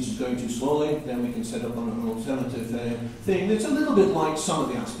United Nations is going too slowly, then we can set up an alternative thing that's a little bit like some of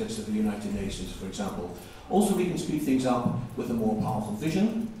the aspects of the United Nations, for example. Also, we can speed things up with a more powerful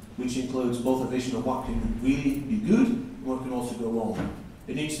vision, which includes both a vision of what can really be good and what can also go wrong.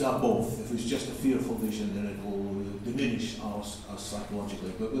 It needs to have both. If it's just a fearful vision, then it will diminish us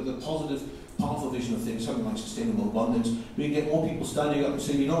psychologically. But with a positive, powerful vision of things, something like sustainable abundance, we can get more people standing up and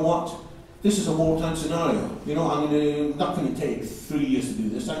saying, you know what, this is a wartime scenario. You know, I'm not going to take 3 years to do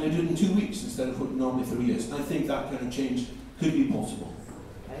this. I'm going to do it in 2 weeks instead of normally 3 years. And I think that kind of change could be possible.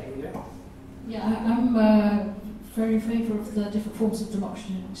 Yeah, I'm very in favour of the different forms of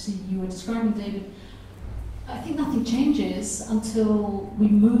democracy you were describing, David. I think nothing changes until we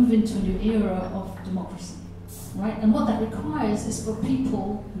move into a new era of democracy, right? And what that requires is for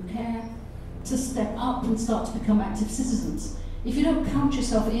people who care to step up and start to become active citizens. If you don't count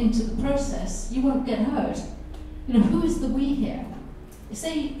yourself into the process, you won't get heard. You know, who is the we here?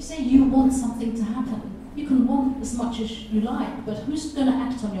 Say you want something to happen. You can want as much as you like, but who's going to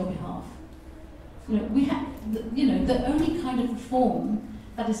act on your behalf? You know, the only kind of reform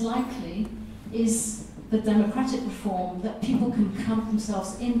that is likely is the democratic reform, that people can count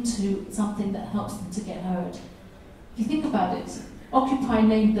themselves into something that helps them to get heard. If you think about it, Occupy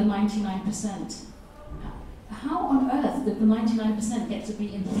named the 99%. How on earth did the 99% get to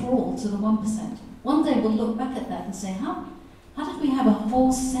be enthralled to the 1%? One day we'll look back at that and say, how did we have a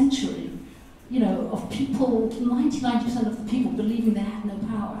whole century, you know, of people, 99% of the people believing they had no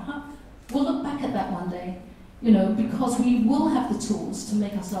power? We'll look back at that one day. You know, because we will have the tools to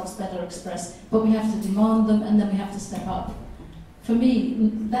make ourselves better expressed, but we have to demand them, and then we have to step up. For me,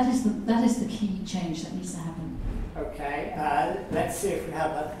 that is the key change that needs to happen. Okay, let's see if we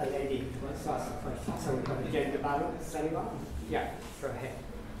have a lady who wants to ask a question. So we've got a gender balance. Anyone? Yeah, go ahead.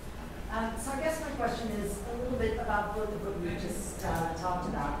 So I guess my question is a little bit about what the book we just talked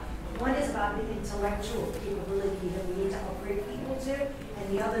about. One is about the intellectual capability that we need to upgrade people to,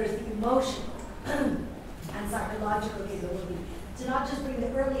 and the other is the emotional and psychological capability to not just bring the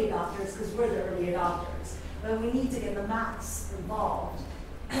early adopters, because we're the early adopters, but we need to get the mass involved.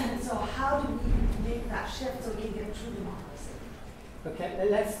 So how do we make that shift so we can get true democracy? Okay,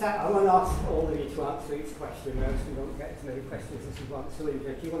 let's start. I want to ask all of you to answer each question. Else we don't get as many questions as we want. So,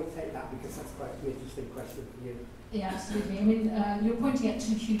 Linda, if you want to take that, because that's quite an interesting question for you. Yeah, absolutely. I mean, you're pointing at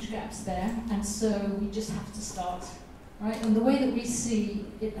two huge gaps there, and so we just have to start, right? And the way that we see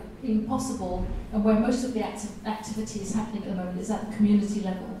it being possible, and where most of the activity is happening at the moment, is at the community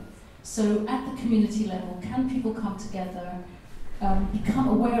level. So, at the community level, can people come together, become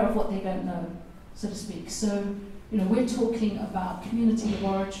aware of what they don't know, so to speak? So, you know, we're talking about community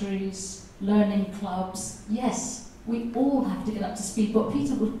laboratories, learning clubs. Yes, we all have to get up to speed. What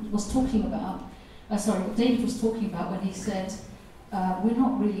Peter was talking about, what David was talking about when he said, we're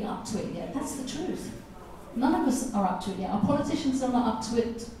not really up to it yet. That's the truth. None of us are up to it yet. Our politicians are not up to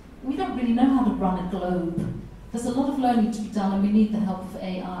it. We don't really know how to run a globe. There's a lot of learning to be done, and we need the help of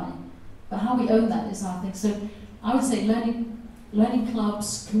AI. But how we own that is our thing. So I would say learning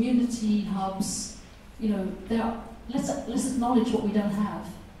clubs, community hubs, you know, let's acknowledge what we don't have.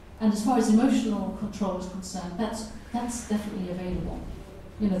 And as far as emotional control is concerned, that's definitely available.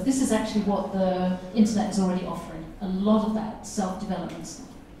 You know, this is actually what the internet is already offering. A lot of that self-development stuff.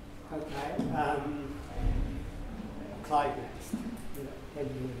 Okay. Clive next.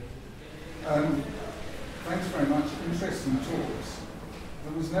 Thanks very much. Interesting talks.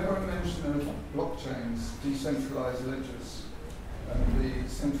 There was never a mention of blockchains, decentralized ledgers, and the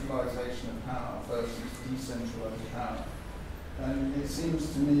centralization of power versus decentralized power. And it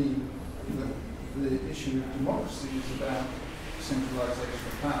seems to me that the issue of democracy is about centralization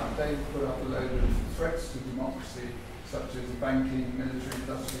of power. Dave put up a load of threats to democracy, such as the banking, military,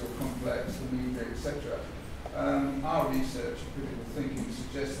 industrial complex, the media, etc. Our research, critical thinking,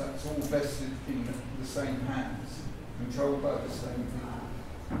 suggests that's all vested in the same hands, controlled by the same people.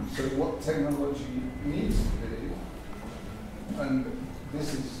 So what technology needs to be, and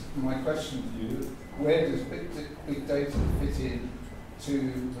this is my question to you, where does big data fit in to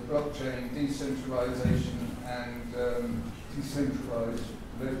the blockchain, decentralization, and decentralized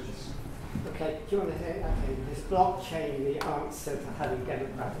ledgers? Okay, do you want to hear that? Is blockchain the answer to having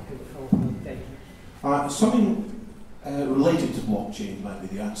democratic control of data? Something related to blockchain might be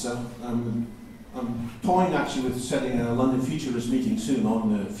the answer. I'm toying actually with setting a London Futurists meeting soon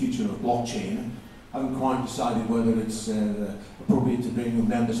on the future of blockchain. I haven't quite decided whether it's appropriate to bring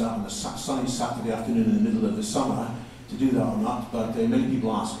members out on a sunny Saturday afternoon in the middle of the summer to do that or not, but many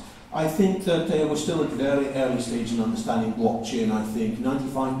people ask. I think that we're still at a very early stage in understanding blockchain. I think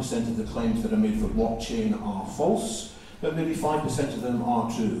 95% of the claims that are made for blockchain are false, but maybe 5% of them are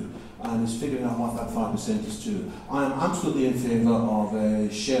true. And it's figuring out what that 5% is true. I am absolutely in favour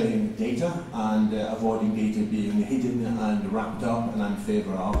of sharing data and avoiding data being hidden and wrapped up, and I'm in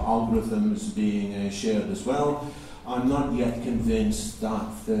favour of algorithms being shared as well. I'm not yet convinced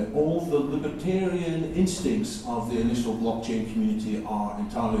that all the libertarian instincts of the initial blockchain community are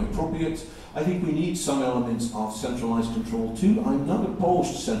entirely appropriate. I think we need some elements of centralised control too. I'm not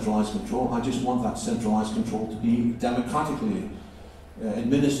opposed to centralised control, I just want that centralised control to be democratically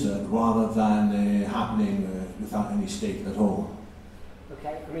administered rather than happening without any state at all.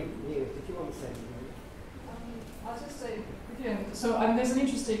 Okay, I mean, Neil, did you want to say something? I'll just say, so there's an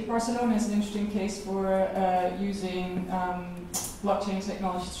interesting, Barcelona is an interesting case for using blockchain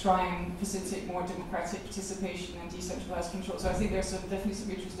technology to try and facilitate more democratic participation and decentralized control. So I think there's definitely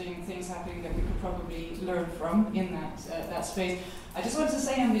some interesting things happening that we could probably learn from in that space. I just wanted to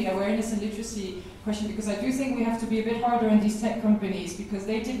say on the awareness and literacy question, because I do think we have to be a bit harder on these tech companies because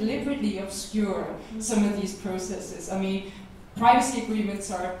they deliberately obscure some of these processes. I mean, privacy agreements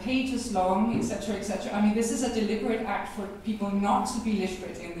are pages long, etc., etc. I mean, this is a deliberate act for people not to be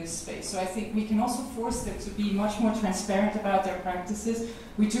literate in this space. So I think we can also force them to be much more transparent about their practices.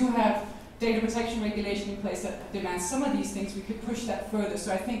 We do have data protection regulation in place that demands some of these things. We could push that further.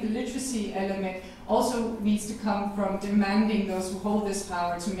 So I think the literacy element also needs to come from demanding those who hold this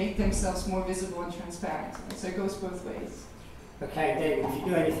power to make themselves more visible and transparent. So it goes both ways. Okay, David, if you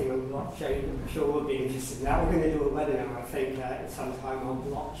do anything on blockchain, I'm sure we'll be interested in that. We're going to do a webinar, I think, at some time on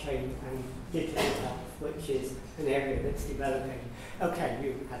blockchain and digital health, which is an area that's developing. Okay,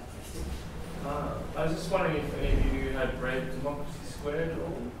 you had a question. I was just wondering if any of you had read Democracy Squared at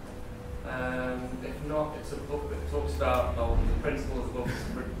all. If not, it's a book that talks about the principle of the book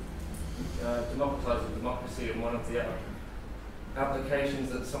is democratizing democracy, and one of the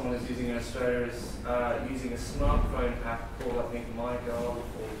applications that someone is using in Australia is using a smartphone app called, I think, MyGov or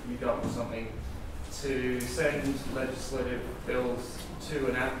YouGov or something, to send legislative bills to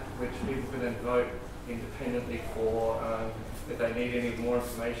an app which people can then vote independently for. If they need any more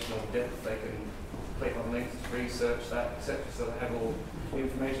information or depth, they can click on links to research that, etc. So they have all the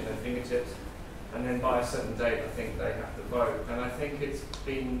information at their fingertips. and then by a certain date, I think they have to vote. And I think it's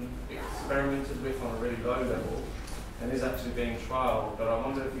been experimented with on a really low level, and is actually being trialled. But I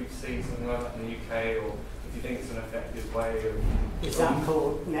wonder if you've seen something like that in the UK, or if you think it's an effective way of... Is that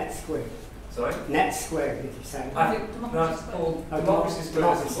called net squared? Sorry? Net squared, did you say? I think that's called democracy squared.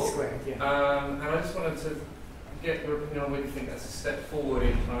 Democracy squared, yeah. And I just wanted to get your opinion on whether you think that's a step forward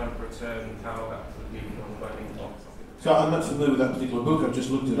in trying to return power back to the people on the voting block. So I'm not familiar with that particular book. I've just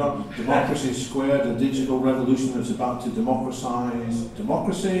looked it up. Democracy Squared: A Digital Revolution That's About to Democratize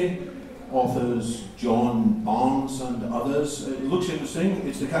Democracy. Authors John Barnes and others. It looks interesting.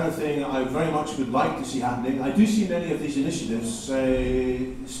 It's the kind of thing I very much would like to see happening. I do see many of these initiatives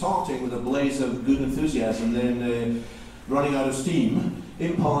starting with a blaze of good enthusiasm, then running out of steam,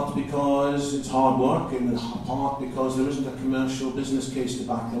 in part because it's hard work, in part because there isn't a commercial business case to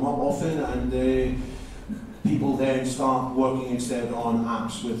back them up often, and people then start working instead on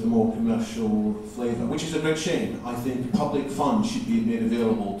apps with a more commercial flavour, which is a great shame. I think public funds should be made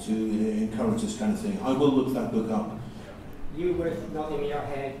available to encourage this kind of thing. I will look that book up. You were nodding your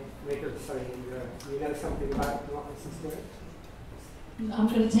head, Richard, sorry, you know something about democracy squared? I'm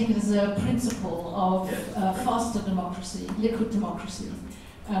going to take it as a principle of faster democracy, liquid democracy.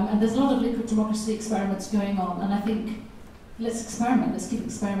 And there's a lot of liquid democracy experiments going on, and I think let's experiment, let's keep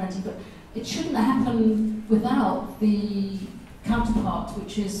experimenting, but it shouldn't happen without the counterpart,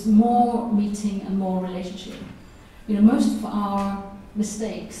 which is more meeting and more relationship. You know, most of our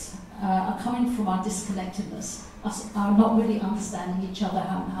mistakes are coming from our disconnectedness, us are not really understanding each other,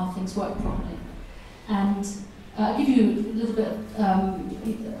 how things work properly. And I'll give you a little bit,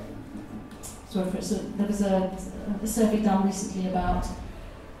 there was a survey done recently about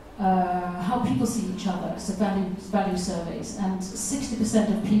how people see each other, so value surveys, and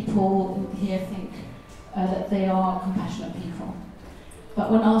 60% of people here think that they are compassionate people.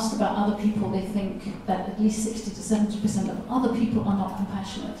 But when asked about other people, they think that at least 60 to 70% of other people are not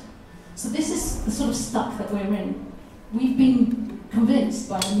compassionate. So this is the sort of stuck that we're in. We've been convinced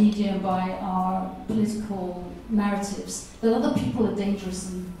by the media and by our political narratives that other people are dangerous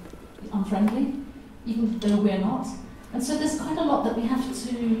and unfriendly, even though we're not. And so there's quite a lot that we have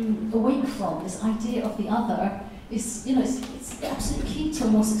to awake from. This idea of the other is, you know, it's the absolute key to a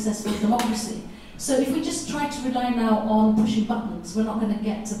more successful democracy. So if we just try to rely now on pushing buttons, we're not going to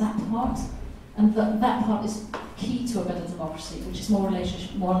get to that part. And that part is key to a better democracy, which is more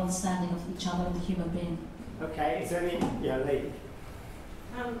relationship, more understanding of each other and the human being. Okay, is there any, yeah, Lee?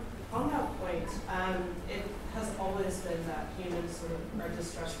 On that point, it has always been that humans sort of are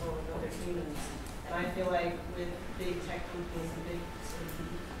distrustful of other humans. And I feel like with big tech companies and big sort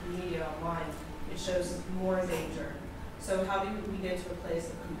of media online, it shows more danger. So how do we get to a place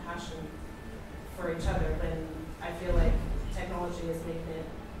of compassion for each other when I feel like technology is making it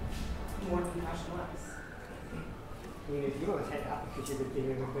more compassionless? If you want to take that because you've been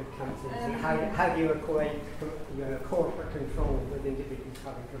dealing with big companies, and how do you equate corporate control with individuals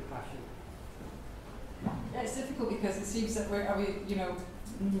having compassion? Yeah, it's difficult because it seems that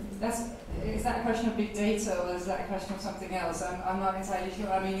is that a question of big data or is that a question of something else? I'm not entirely sure.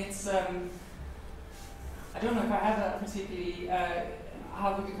 I mean, it's, I don't know if I have a particularly,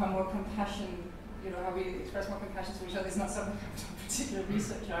 how we become more compassion, how we express more compassion to each other is not something I've done particular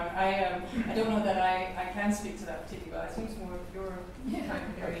research on. I don't know that I can speak to that particularly, but I think it's more of your kind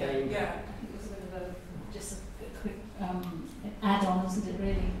of area. Okay. Yeah. Just a quick add-on, isn't it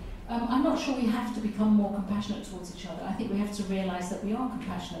really? I'm not sure we have to become more compassionate towards each other. I think we have to realise that we are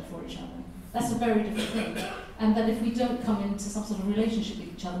compassionate for each other. That's a very different thing. And that if we don't come into some sort of relationship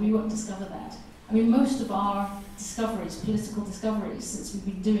with each other, we won't discover that. I mean, most of our discoveries, political discoveries, since we've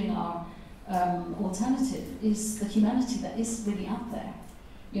been doing our alternative, is the humanity that is really out there.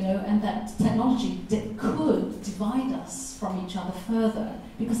 And that technology could divide us from each other further,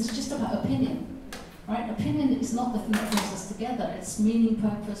 because it's just about opinion. Right? Opinion is not the thing that brings us together. It's meaning,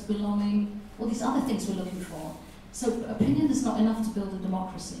 purpose, belonging, all these other things we're looking for. So opinion is not enough to build a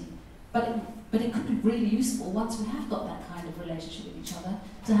democracy. But it could be really useful once we have got that kind of relationship with each other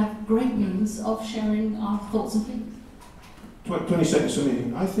to have great means of sharing our thoughts and feelings. 20 seconds for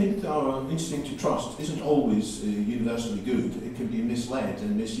me. I think our instinct to trust isn't always universally good. It can be misled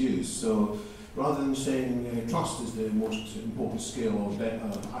and misused. So rather than saying trust is the most important skill or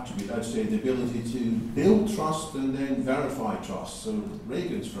attribute, I'd say the ability to build trust and then verify trust. So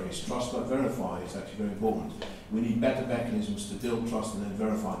Reagan's phrase, trust but verify, is actually very important. We need better mechanisms to build trust and then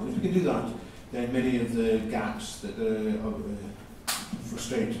verify. And if we can do that, then many of the gaps that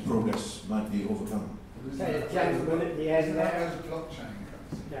frustrate progress might be overcome. Okay, gentleman at the end there. There's a blockchain.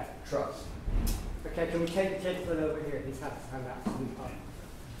 Yeah. Trust. Okay, can we take the gentleman over here? He's had his hand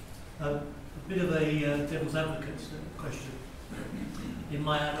up. bit of a devil's advocate question. In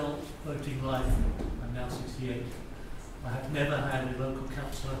my adult voting life, I'm now 68, I have never had a local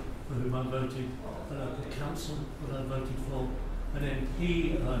councillor for whom I voted, a local council that I voted for, an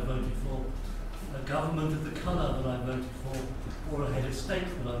MP that I voted for, a government of the colour that I voted for, or a head of state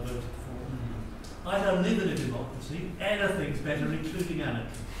that I voted for. I don't live in a democracy. Anything's better, including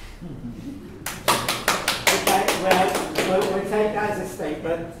anarchy. Okay, well, we'll take that as a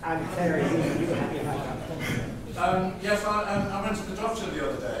statement, and Terry, you can have your hand up. Yes, I went to the doctor the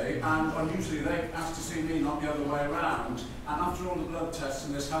other day, and usually they ask to see me, not the other way around. And after all the blood tests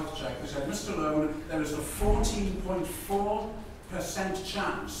and this health check, they said, Mr. Lone, there is a 14.4%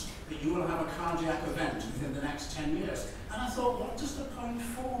 chance that you will have a cardiac event within the next 10 years. And I thought, what does the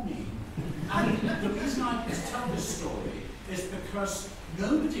 0.4 mean? And the reason I tell this story is because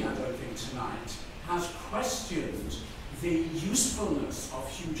nobody, I don't think, tonight has questioned the usefulness of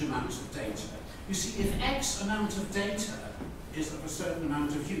huge amounts of data. You see, if X amount of data is of a certain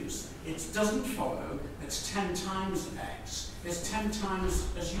amount of use, it doesn't follow it's 10 times X, it's 10 times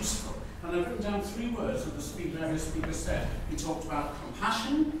as useful. And I've written down 3 words that the various speakers said. He talked about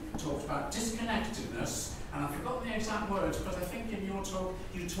compassion, he talked about disconnectedness, and I've forgotten the exact words, but I think in your talk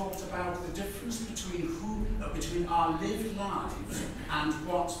you talked about the difference between our lived lives and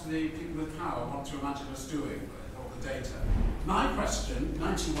what the people with power want to imagine us doing with all the data. My question,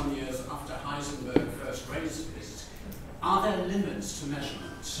 91 years after Heisenberg first raised this, are there limits to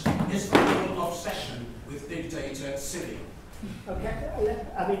measurement? Is the whole obsession with big data silly? Okay,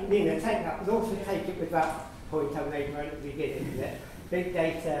 I mean, Nina, take that, but also take it with that point I made right at the beginning, that big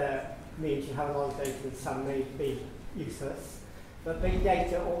data means you have a lot of data and some may be useless, but big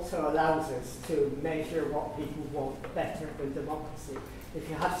data also allows us to measure what people want better than democracy. If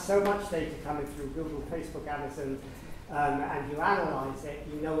you have so much data coming through Google, Facebook, Amazon, and you analyse it,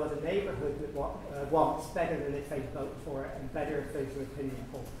 you know what a neighbourhood wants better than if they vote for it, and better if there's an opinion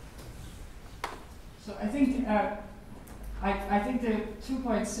poll. So I think I think there are 2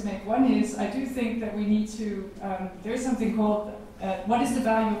 points to make. One is I do think that we need to, there's something called what is the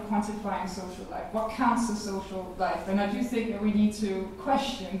value of quantifying social life? What counts as social life? And I do think that we need to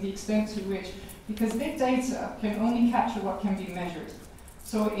question the extent to which, because big data can only capture what can be measured.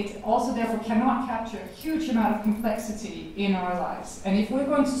 So it also therefore cannot capture a huge amount of complexity in our lives. And if we're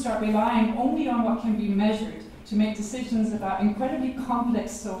going to start relying only on what can be measured to make decisions about incredibly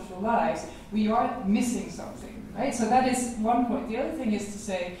complex social lives, we are missing something, right? So that is one point. The other thing is to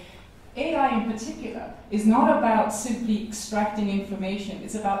say, AI in particular is not about simply extracting information,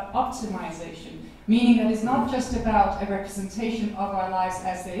 it's about optimization, meaning that it's not just about a representation of our lives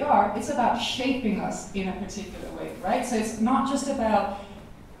as they are, it's about shaping us in a particular way, right? So it's not just about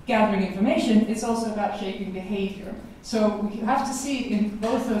gathering information, it's also about shaping behavior. So we have to see it in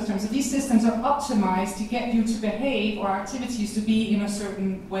both those terms. So these systems are optimized to get you to behave or activities to be in a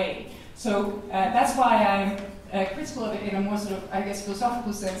certain way. So that's why I'm critical of it in a more sort of, I guess,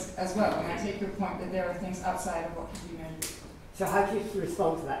 philosophical sense as well. And I take your point that there are things outside of what can be measured. So how do you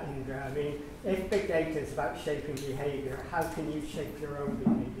respond to that, Indra? I mean, if big data is about shaping behaviour, how can you shape your own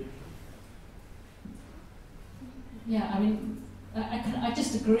behaviour? Yeah, I mean, I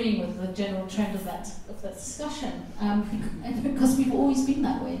just agree with the general trend of that discussion, because we've always been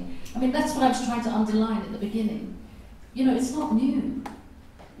that way. I mean, that's what I was trying to underline at the beginning. You know, it's not new.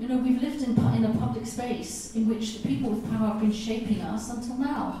 You know, we've lived in a public space in which the people with power have been shaping us until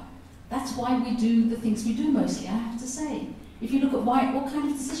now. That's why we do the things we do mostly, I have to say. If you look at what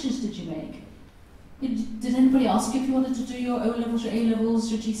kind of decisions did you make? Did anybody ask you if you wanted to do your O-levels, your A-levels,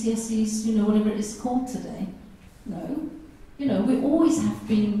 your GCSEs, you know, whatever it is called today? No. You know, we always have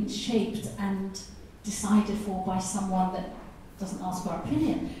been shaped and decided for by someone that doesn't ask our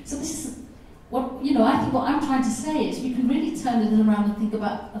opinion. So this is what, you know, I think what I'm trying to say is we can really turn it around and think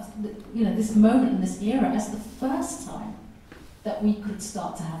about, you know, this moment and this era as the first time that we could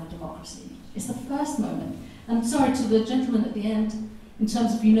start to have a democracy. It's the first moment. And sorry to the gentleman at the end, in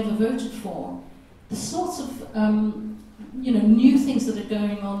terms of you never voted for, the sorts of, you know, new things that are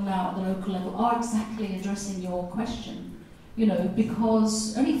going on now at the local level are exactly addressing your question. You know,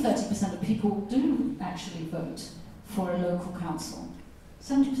 because only 30% of people do actually vote for a local council.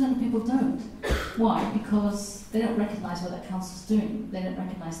 70% of people don't. Why? Because they don't recognise what that council's doing. They don't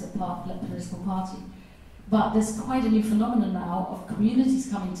recognise their political party. But there's quite a new phenomenon now of communities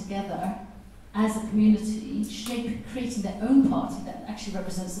coming together as a community, creating their own party that actually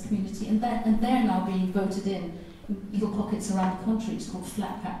represents the community, and they're now being voted in little pockets around the country. It's called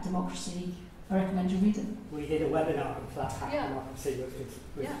flat pack democracy. I recommend you read it. We did a webinar on flat hat Yeah. democracy, which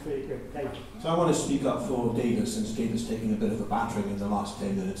was Yeah. really good. Thank you. So I want to speak up for data, since data's taking a bit of a battering in the last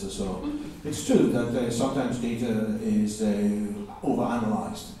 10 minutes or so. It's true that sometimes data is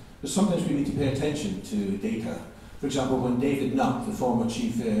overanalyzed, but sometimes we need to pay attention to data. For example, when David Nutt, the former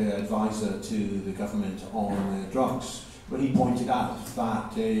chief advisor to the government on drugs, when he pointed out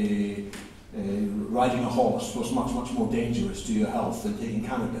that riding a horse was much, much more dangerous to your health than taking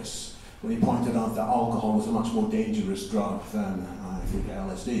cannabis, when he pointed out that alcohol was a much more dangerous drug than, I think,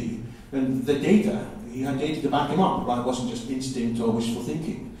 LSD, and the data, he had data to back him up, right? It wasn't just instinct or wishful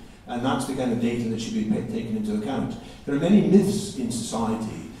thinking. And that's the kind of data that should be taken into account. There are many myths in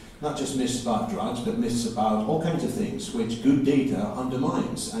society, not just myths about drugs, but myths about all kinds of things, which good data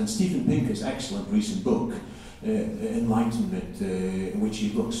undermines. And Stephen Pinker's excellent recent book, Enlightenment, in which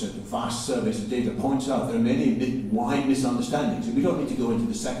he looks at vast surveys of data, points out there are many wide misunderstandings. And we don't need to go into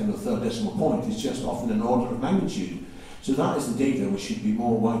the second or third decimal point, it's just often an order of magnitude. So that is the data which should be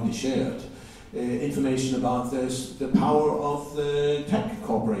more widely shared. Information about the power of the tech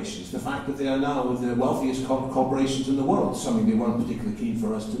corporations, the fact that they are now the wealthiest corporations in the world, something they weren't particularly keen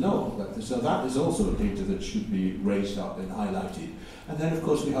for us to know. So that is also data that should be raised up and highlighted. And then, of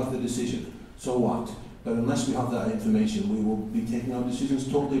course, we have the decision. So what? But unless we have that information, we will be taking our decisions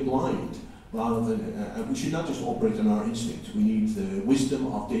totally blind. Rather than, we should not just operate on our instinct. We need the wisdom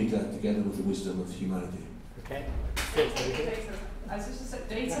of data together with the wisdom of humanity. Okay. I was just say,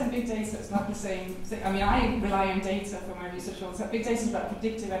 data and big data is not the same thing. I mean, I rely on data for my research also. Big data is about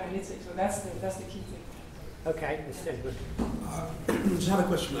predictive analytics, so that's the key thing. Okay, Mr. Edward. Just had a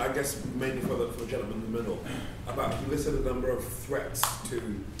question, I guess, mainly for the gentleman in the middle, about he listed a number of threats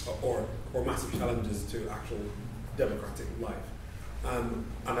to, or massive challenges to actual democratic life. And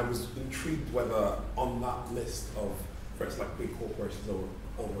I was intrigued whether on that list of threats like big corporations or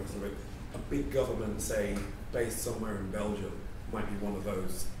all the rest of it, a big government, say, based somewhere in Belgium, might be one of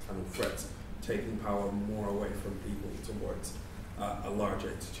those kind of threats, taking power more away from people towards a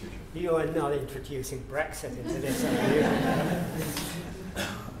larger institution. You are not introducing Brexit into this, are you?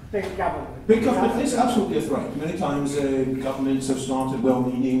 Big government. Big government is absolutely a threat. Many times governments have started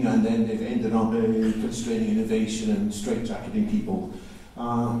well-meaning and then they've ended up constraining innovation and straitjacketing people.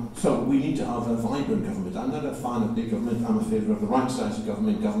 So we need to have a vibrant government. I'm not a fan of big government. I'm a favour of the right size of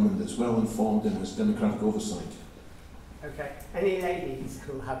government that's well-informed and has democratic oversight. Okay. Any ladies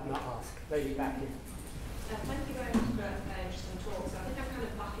who have not asked? Lady back here. Thank you very much for interesting talks. I think I'm kind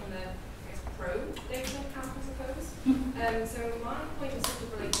of back in the pro-data camp, I suppose. So my point was sort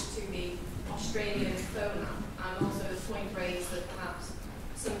of related to the Australian phone app, and also the point raised that perhaps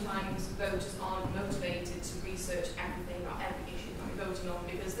sometimes voters aren't motivated to research everything about every issue that we're voting on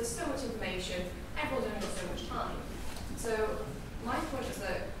because there's so much information, everyone's only got so much time. So my point is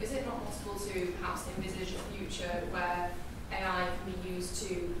that is it not possible to perhaps envisage a future where AI can be used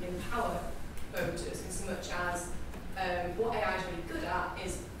to empower voters in so much as what AI is really good at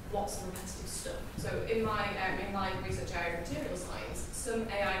is lots of repetitive stuff. So in my research area of material science, some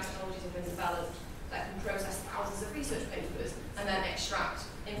AI technologies have been developed that can process thousands of research papers and then extract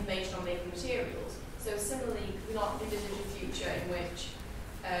information on making materials. So similarly, could we not envisage a future in which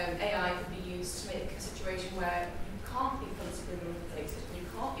AI could be used to make a situation where you can't be politically manipulated and you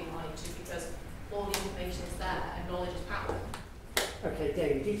can't be lied to because all the information is there and knowledge is power? Okay,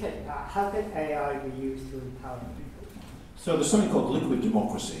 David, you take that. How can AI be used to empower people? So there's something called liquid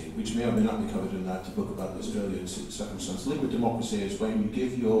democracy, which may or may not be covered in that book about the Australian circumstance. Liquid democracy is when you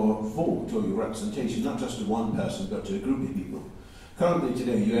give your vote or your representation not just to one person but to a group of people. Currently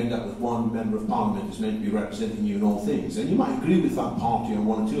today you end up with one member of parliament who's meant to be representing you in all things, and you might agree with that party on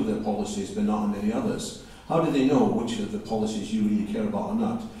one or two of their policies but not on many others. How do they know which of the policies you really care about or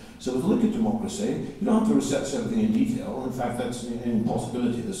not? So with liquid democracy, you don't have to research everything in detail. In fact, that's an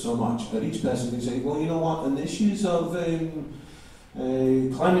impossibility. There's so much. But each person can say, well, you know what, on the issues of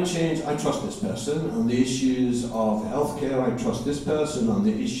climate change, I trust this person. On the issues of healthcare, I trust this person. On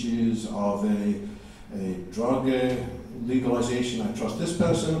the issues of drug legalization, I trust this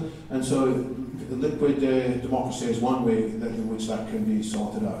person. And so liquid democracy is one way in which that can be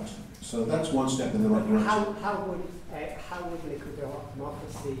sorted out. So that's one step in the right direction. How would liquid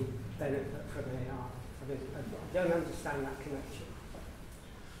democracy benefit from AI? I don't understand that connection.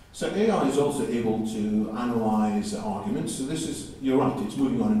 So AI is also able to analyse arguments. So this is, you're right, it's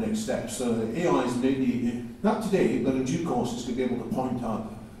moving on to the next step. So AI is maybe, not today, but in due course, it's going to be able to point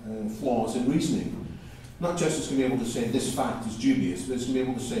out flaws in reasoning. Not just it's going to be able to say this fact is dubious, but it's going to be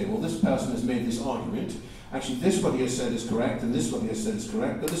able to say, well, this person has made this argument. Actually, this what he has said is correct, and this what he has said is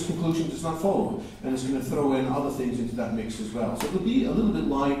correct, but this conclusion does not follow. And it's going to throw in other things into that mix as well. So it'll be a little bit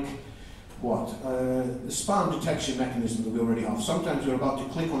like the spam detection mechanism that we already have. Sometimes you're about to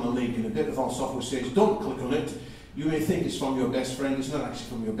click on a link and a bit of our software says, don't click on it. You may think it's from your best friend, it's not actually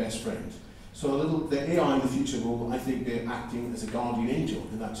from your best friend. So the AI in the future will, I think, be acting as a guardian angel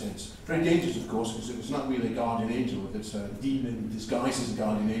in that sense. Very dangerous, of course, because it's not really a guardian angel. If it's a demon disguised as a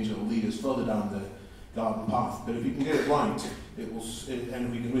guardian angel, it'll lead us further down the garden path. But if we can get it right,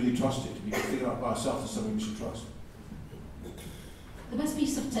 and we can really trust it, we can figure out by ourselves it's something we should trust. The best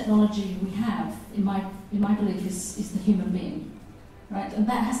piece of technology we have, in my belief, is the human being, right? And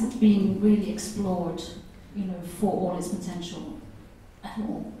that hasn't been really explored, for all its potential at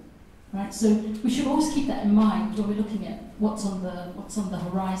all, right? So we should always keep that in mind when we're looking at what's on the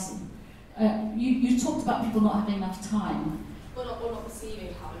horizon. You talked about people not having enough time. Or not perceiving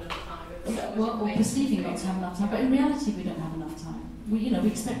to have enough time. Or perceiving not to have enough time, but in reality we don't have enough time. We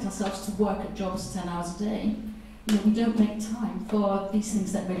expect ourselves to work at jobs 10 hours a day. We don't make time for these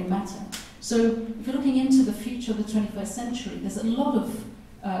things that really matter. So if you're looking into the future of the 21st century, there's a lot of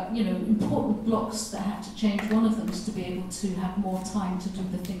important blocks that have to change. One of them is to be able to have more time to do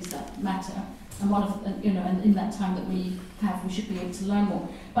the things that matter. And and in that time that we have, we should be able to learn more.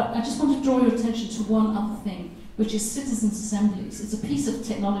 But I just want to draw your attention to one other thing, which is citizens' assemblies. It's a piece of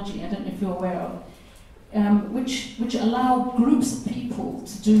technology, I don't know if you're aware of, which allow groups of people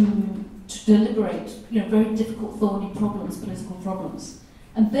to deliberate, very difficult, thorny problems, political problems.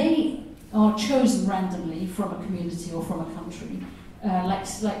 And they are chosen randomly from a community or from a country, like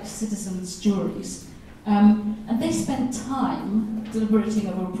citizens' juries. And they spend time deliberating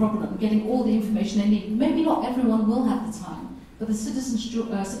over a problem, getting all the information they need. Maybe not everyone will have the time, but the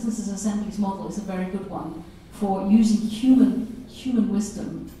citizens' assemblies model is a very good one for using human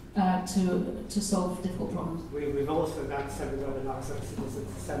wisdom to solve difficult problems. We've also done several webinars on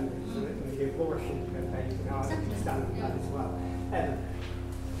citizens' assemblies and the abortion campaign, and I understand that as well.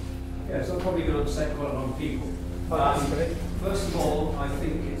 Yes, I'm probably going to upset quite a lot of people. First of all, I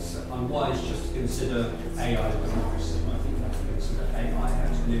think it's unwise just to consider AI as democracy. I think that's to consider AI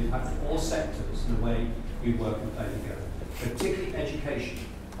has an impact on all sectors in the way we work and play together, particularly education.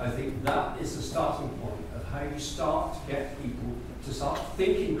 I think that is the starting point of how you start to get people to start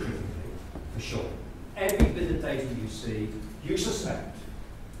thinking critically, for sure. Every bit of data you see, you suspect,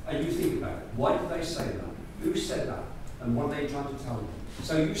 and you think about it. Why did they say that? Who said that? And what are they trying to tell you?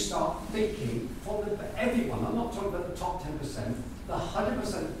 So you start thinking for everyone. I'm not talking about the top 10%. The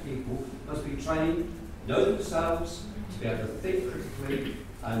 100% of people must be trained, know themselves, to be able to think critically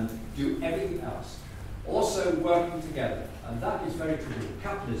and do everything else. Also working together, and that is very critical.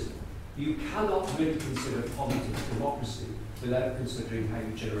 Capitalism. You cannot really consider politics democracy without considering how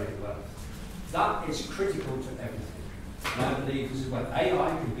you generate wealth. That is critical to everything. And I believe this is where AI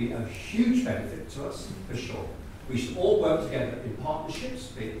can be a huge benefit to us, for sure. We should all work together in partnerships,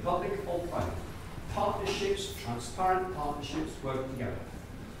 be it public or private. Partnerships, transparent partnerships, work together.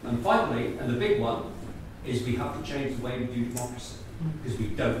 And finally, and the big one, is we have to change the way we do democracy, because we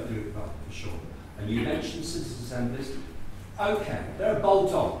don't do it well, for sure. And you mentioned citizen assemblies. Okay, they're a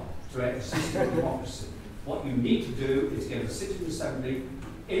bolt-on to a system of democracy. What you need to do is get a citizen assembly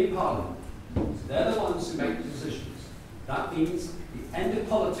in Parliament. They're the ones who make the decisions. That means the end of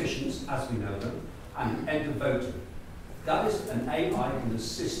politicians, as we know them, and the end of voting. That is an AI can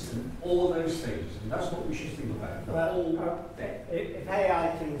assist in all those things, and that's what we should think about. Well, if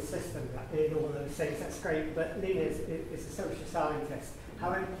AI can assist in all those things, that's great, but Nina is a social scientist.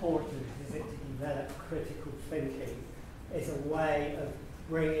 How important is it to develop critical thinking as a way of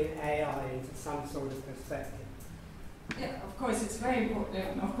bringing AI into some sort of perspective? Yeah, of course, it's very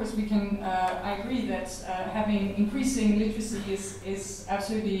important. Of course, we can. I agree that having increasing literacy is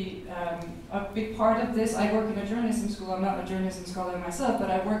absolutely a big part of this. I work in a journalism school. I'm not a journalism scholar myself,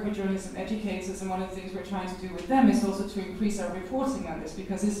 but I work with journalism educators, and one of the things we're trying to do with them is also to increase our reporting on this,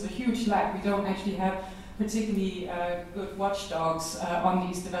 because this is a huge lack. We don't actually have particularly good watchdogs on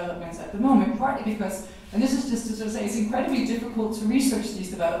these developments at the moment, partly because, and this is just to sort of say, it's incredibly difficult to research these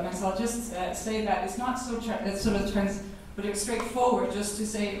developments. I'll just say that it's not so straightforward just to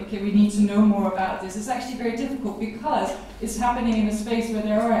say, okay, we need to know more about this. It's actually very difficult because it's happening in a space where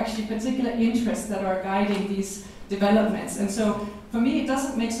there are actually particular interests that are guiding these developments. And so for me, it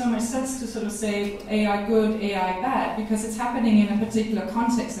doesn't make so much sense to sort of say AI good, AI bad, because it's happening in a particular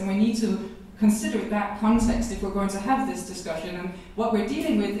context, and we need to consider that context if we're going to have this discussion. And what we're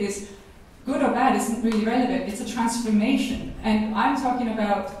dealing with is good or bad isn't really relevant. It's a transformation. And I'm talking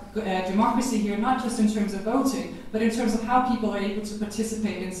about democracy here, not just in terms of voting, but in terms of how people are able to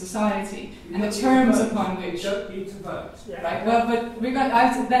participate in society and the terms upon which. You don't need to vote. Right. Well, but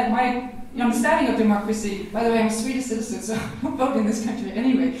understanding of democracy. By the way, I'm a Swedish citizen, so I don't vote in this country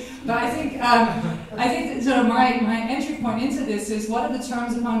anyway. But I think that sort of my entry point into this is what are the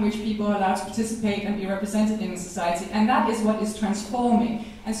terms upon which people are allowed to participate and be represented in society, and that is what is transforming.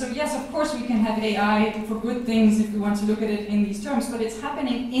 And so yes, of course we can have AI for good things if we want to look at it in these terms, but it's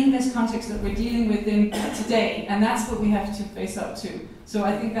happening in this context that we're dealing with in today, and that's what we have to face up to. So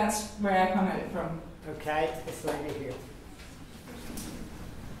I think that's where I come at it from. Okay, this lady here.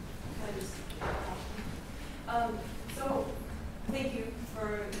 So, thank you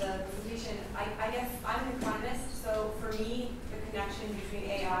for the presentation. I guess I'm an economist, so for me, the connection between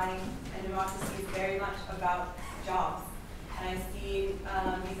AI and democracy is very much about jobs. And I see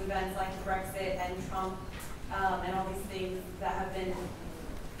these events like Brexit and Trump and all these things that have been,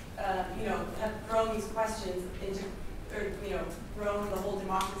 have thrown these questions into, or, thrown the whole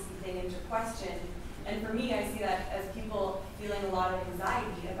democracy thing into question. And for me, I see that as people feeling a lot of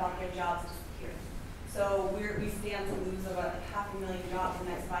anxiety about their jobs disappearing. So we stand to lose about 500,000 jobs in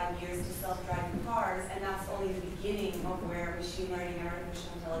the next 5 years to self-driving cars, and that's only the beginning of where machine learning and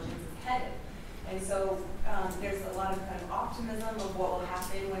artificial intelligence is headed. And so there's a lot of kind of optimism of what will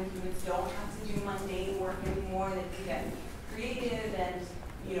happen when humans don't have to do mundane work anymore, they can get creative and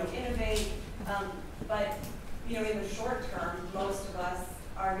innovate. But in the short term, most of us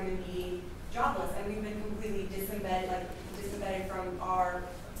are going to be jobless, and we've been completely disembedded from our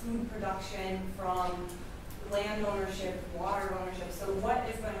food production, from land ownership, water ownership. So what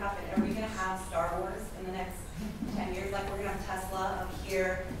is going to happen? Are we going to have Star Wars in the next 10 years? Like we're going to have Tesla up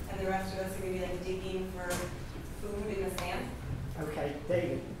here, and the rest of us are going to be like digging for food in the sand? Okay,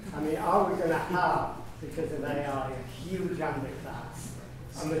 David. Are we going to have, because of AI, a huge underclass,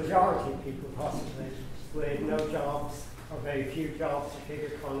 a majority of people possibly, with no jobs or very few jobs, a big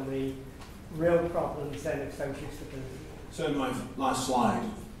economy, real problems then of social stability? So in my last slide,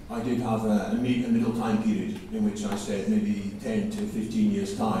 I did have a middle time period in which I said maybe 10 to 15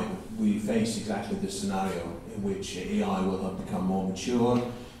 years time, we face exactly this scenario in which AI will have become more mature,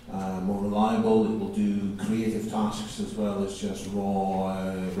 more reliable. It will do creative tasks as well as just raw,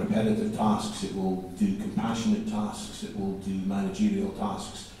 repetitive tasks. It will do compassionate tasks. It will do managerial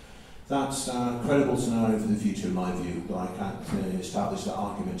tasks. That's a credible scenario for the future in my view, but I can't establish that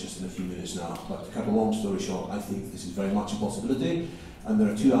argument just in a few minutes now. But to cut a long story short, I think this is very much a possibility, and there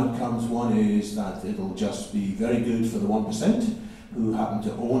are two outcomes. One is that it'll just be very good for the 1% who happen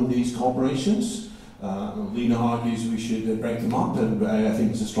to own these corporations. Lena argues we should break them up, and I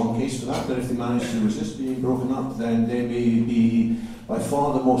think it's a strong case for that if they manage to resist being broken up, then they may be by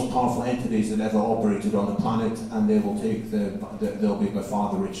far the most powerful entities that ever operated on the planet, and they will they'll be by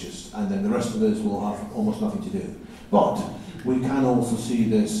far the richest, and then the rest of us will have almost nothing to do. But we can also see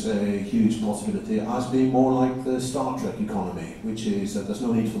this huge possibility as being more like the Star Trek economy, which is that there's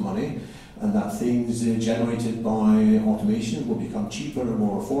no need for money, and that things generated by automation will become cheaper and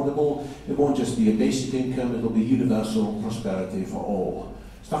more affordable. It won't just be a basic income, it'll be universal prosperity for all.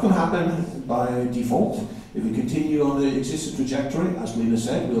 It's not going to happen by default. If we continue on the existing trajectory, as Lena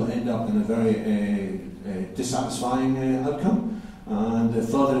said, we'll end up in a very dissatisfying outcome. And the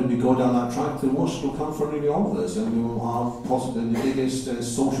further we go down that track, the worse will come for really all of us, and we will have possibly the biggest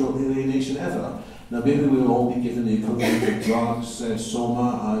social alienation ever. Now maybe we will all be given the equivalent of drugs,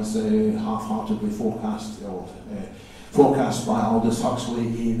 soma, as half-heartedly forecast by Aldous Huxley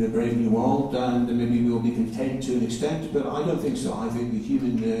in The Brave New World, and maybe we'll be content to an extent, but I don't think so. I think the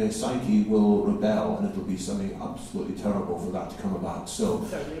human psyche will rebel, and it'll be something absolutely terrible for that to come about. So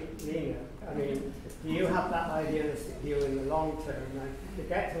Lena, do you have that idealistic view in the long term? Like, to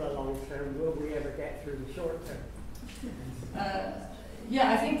get to the long term, will we ever get through the short term?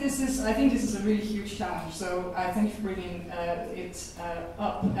 Yeah, I think this is a really huge challenge. So thank you for bringing it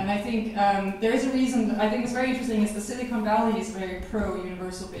up. And I think there is a reason. I think what's very interesting is the Silicon Valley is very pro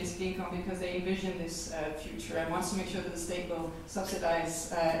universal basic income because they envision this future and wants to make sure that the state will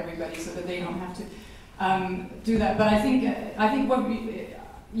subsidize everybody so that they don't have to do that. But I think what we.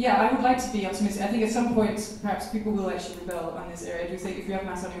 Yeah, I would like to be optimistic. I think at some point, perhaps people will actually rebel on this area. I do think if you have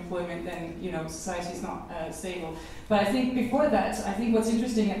mass unemployment, then society is not stable. But I think before that, I think what's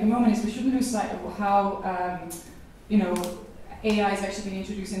interesting at the moment is we shouldn't lose sight of how AI has actually been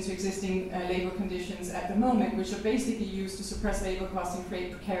introduced into existing labor conditions at the moment, which are basically used to suppress labor costs and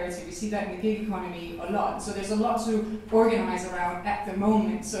create precarity. We see that in the gig economy a lot. So there's a lot to organize around at the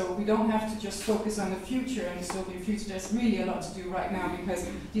moment. So we don't have to just focus on the future and dystopian future. There's really a lot to do right now because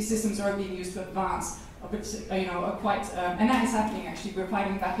these systems are being used to advance, and that is happening actually. We're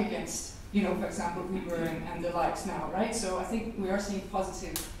fighting back against, for example, Uber and the likes now, right? So I think we are seeing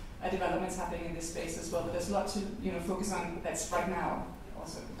positive developments happening in this space as well, but there's a lot to focus on that's right now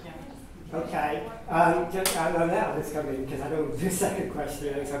also. Yeah. Okay, just, I know now this coming because I don't do a second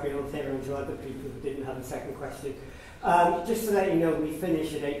question, because I'll be unfair until other people who didn't have a second question. Just to let you know, we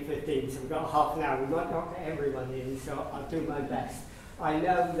finish at 8:15, so we've got half an hour. We might not get everyone in, so I'll do my best. I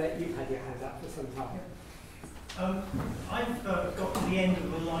know that you've had your hand up for some time. I've got to the end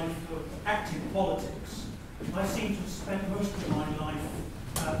of a life of active politics. I seem to have spent most of my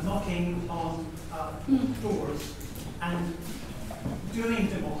life knocking on doors and doing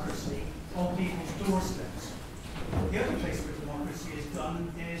democracy on people's doorsteps. The other place where democracy is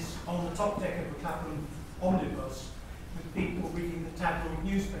done is on the top deck of a Clapham omnibus with people reading the tabloid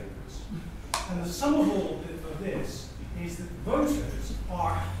newspapers. And the sum of all of this is that voters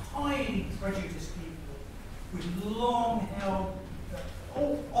are highly prejudiced people with long-held,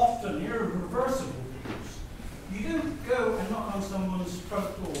 often irreversible views. You don't go and knock on someone's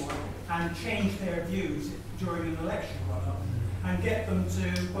front door and change their views during an election run-up and get them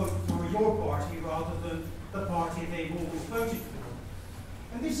to vote for your party rather than the party they've always voted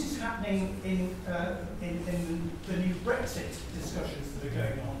for. And this is happening in the new Brexit discussions that are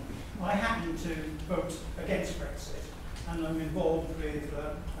going on. I happen to vote against Brexit, and I'm involved with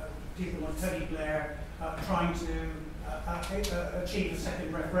people like Tony Blair trying to achieve a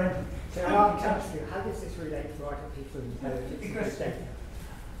second referendum. So I'll ask you, how does this relate to artificial intelligence?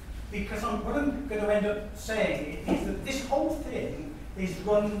 Because what I'm going to end up saying is that this whole thing is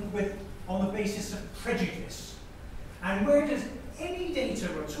run on the basis of prejudice. And where does any data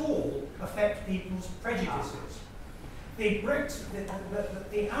at all affect people's prejudices? The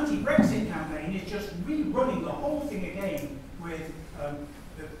anti-Brexit campaign is just rerunning the whole thing again with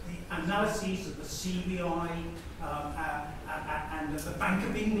the analyses of the CBI and the Bank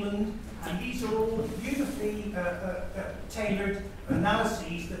of England, and these are all beautifully tailored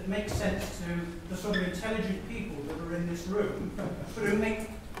analyses that make sense to the sort of intelligent people that are in this room, but who make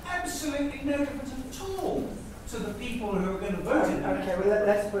absolutely no difference at all to the people who are going to vote in that. Okay, well,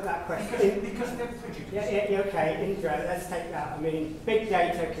 let's put that question. Because they're prejudiced. Yeah, okay, Indra, let's take that. I mean, big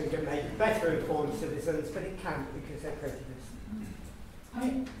data can make better informed citizens, but it can't because they're prejudiced. I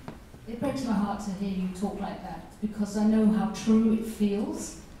mean, it breaks my heart to hear you talk like that, because I know how true it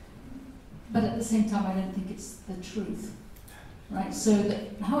feels, but at the same time I don't think it's the truth, right? So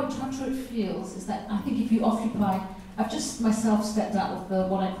how true it feels is that I think if you occupy, I've just myself stepped out of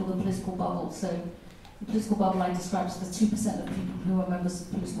what I call the political bubble. So the political bubble I describe as the 2% of people who are members of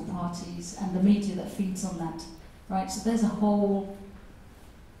political parties and the media that feeds on that, right? So there's a whole,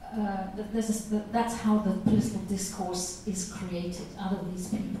 that's how the political discourse is created, out of these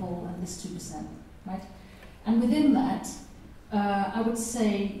people and this 2%, right? And within that, I would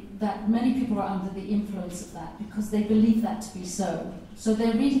say that many people are under the influence of that because they believe that to be so. So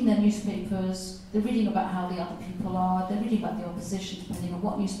they're reading their newspapers, they're reading about how the other people are, they're reading about the opposition depending on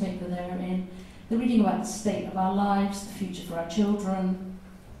what newspaper they're in, they're reading about the state of our lives, the future for our children,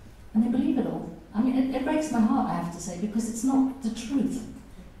 and they believe it all. I mean, it breaks my heart, I have to say, because it's not the truth,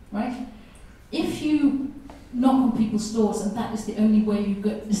 right? If you knock on people's doors and that is the only way you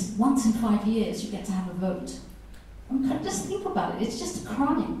get, once in 5 years you get to have a vote, just think about it, it's just a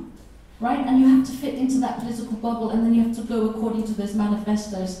crime, right? And you have to fit into that political bubble, and then you have to go according to those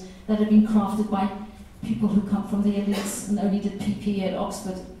manifestos that have been crafted by people who come from the elites and only did PP at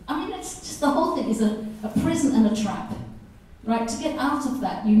Oxford. I mean, it's just, the whole thing is a prison and a trap, right? To get out of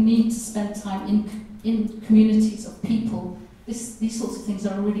that, you need to spend time in communities of people. These sorts of things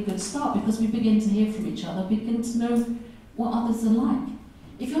are a really good start because we begin to hear from each other, begin to know what others are like.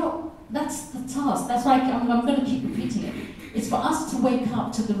 If you're not, that's the task. That's why I'm going to keep repeating it. It's for us to wake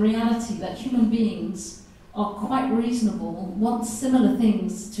up to the reality that human beings are quite reasonable, want similar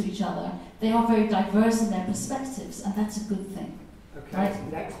things to each other. They are very diverse in their perspectives, and that's a good thing. Okay,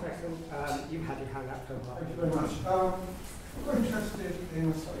 right? Next question. You had your hand up for a while. Thank you very much. I'm very interested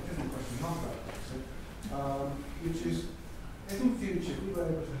in a slightly different question, not about Brexit, which is, in future, if we were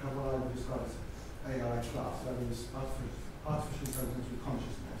able to have what I would describe as AI plus, that is artificial intelligence with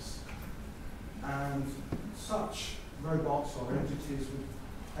consciousness, and such robots or entities would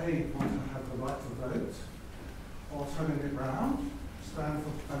want to have the right to vote, or turning it round, stand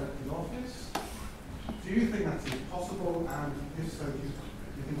for elected office. Do you think that's possible, and if so, do you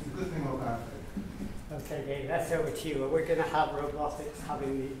think it's a good thing or a bad thing? Okay, Dave, that's over to you. We're going to have robotics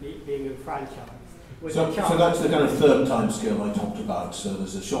being enfranchised. So that's the kind of third time scale I talked about. So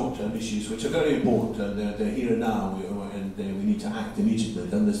there's the short-term issues, which are very important, and they're here and now, and we need to act immediately.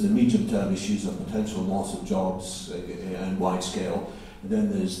 Then there's the medium-term issues of potential loss of jobs and wide scale. And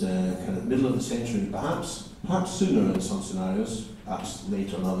then there's the kind of middle of the century, perhaps, perhaps sooner in some scenarios, perhaps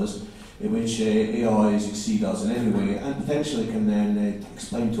later in others, in which AIs exceed us in any way and potentially can then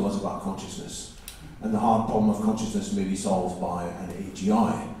explain to us about consciousness. And the hard problem of consciousness may be solved by an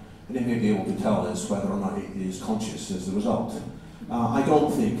AGI, and it may be able to tell us whether or not it is conscious as a result. I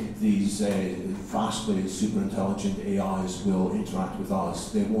don't think these vastly super intelligent AIs will interact with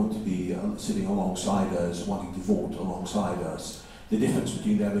us. They won't be sitting alongside us, wanting to vote alongside us. The difference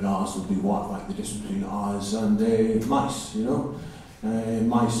between them and us will be like the difference between us and mice, you know?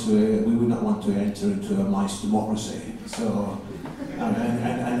 Mice, we would not want to enter into a mice democracy. So,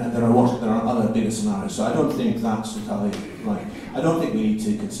 and there are other bigger scenarios. So I don't think that's entirely right. I don't think we need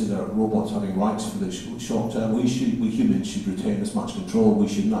to consider robots having rights for the short term. We humans should retain as much control. We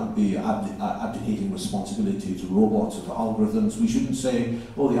should not be abdicating responsibility to robots or to algorithms. We shouldn't say,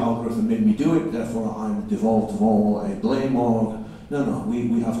 oh, the algorithm made me do it, therefore I'm devolved of all blame. Or no,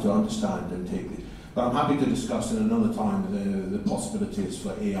 we have to understand and take it. But I'm happy to discuss in another time the possibilities for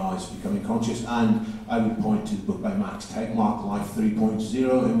AIs becoming conscious, and I would point to the book by Max Tegmark, Life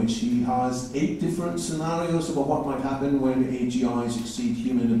 3.0, in which he has 8 different scenarios about what might happen when AGIs exceed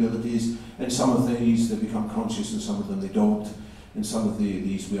human abilities, and some of these they become conscious and some of them they don't, and some of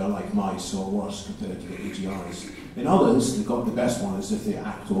these we are like mice or worse compared to the AGIs. In others, the best one is if they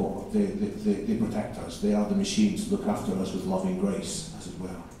act or they protect us. They are the machines that look after us with loving grace, as it were.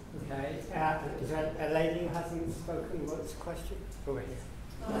 Okay, is there a lady who hasn't spoken? What's the question? Over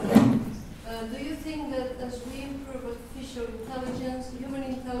here. Do you think that as we improve artificial intelligence, human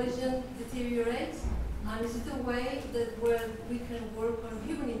intelligence deteriorates? And is it a way that where we can work on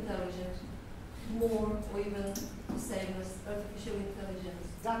human intelligence more or even the same as artificial intelligence?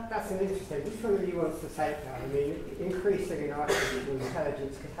 That's an interesting. Which one really wants to take that? I mean, increasing in artificial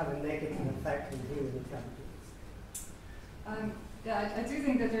intelligence could have a negative effect on human intelligence. Yeah, I do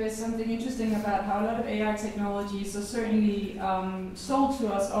think that there is something interesting about how a lot of AI technologies are certainly sold to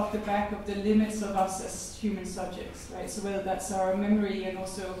us off the back of the limits of us as human subjects, right? So whether that's our memory, and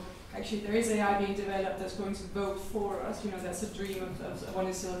also actually there is AI being developed that's going to vote for us. You know, that's a dream of one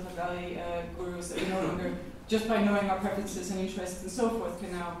of Silicon Valley gurus, that we no longer, just by knowing our preferences and interests and so forth,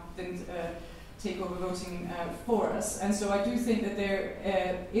 can now then take over voting for us. And so I do think that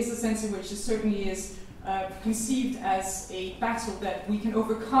there is a sense in which it certainly is conceived as a battle that we can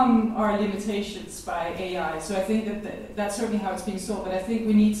overcome our limitations by AI. So I think that that's certainly how it's being sold. But I think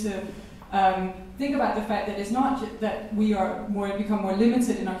we need to think about the fact that it's not that we are become more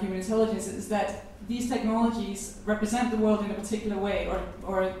limited in our human intelligence. It's that these technologies represent the world in a particular way,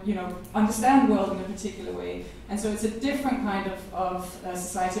 or you know, understand the world in a particular way. And so it's a different kind of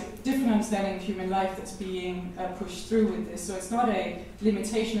society, a different understanding of human life that's being pushed through with this. So it's not a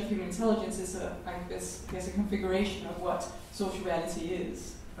limitation of human intelligence, it's I guess a configuration of what social reality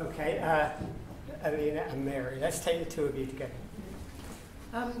is. Okay, Alina and Mary, let's take the two of you together.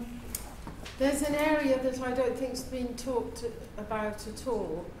 There's an area that I don't think's been talked about at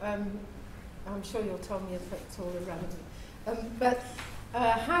all. I'm sure you'll tell me if it's all irrelevant. But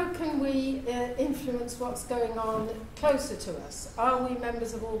how can we influence what's going on closer to us? Are we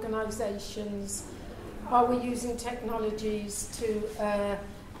members of organisations? Are we using technologies to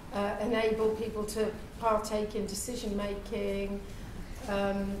enable people to partake in decision making?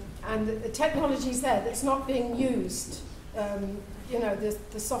 And the technology's there that's not being used. You know,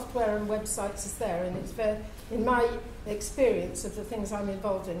 the software and websites is there, and it's very, in my experience of the things I'm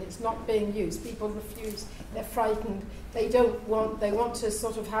involved in, it's not being used. People refuse, they're frightened, they want to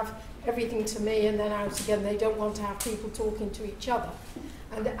sort of have everything to me and then out again. They don't want to have people talking to each other.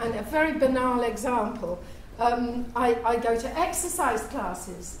 And a very banal example, I go to exercise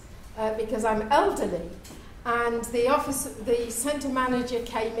classes because I'm elderly. And the centre manager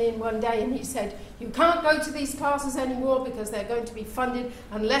came in one day and he said, you can't go to these classes anymore because they're going to be funded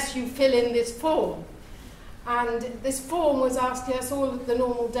unless you fill in this form. And this form was asking us all of the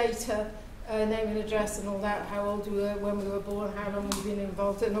normal data, name and address and all that, how old we were when we were born, how long we've been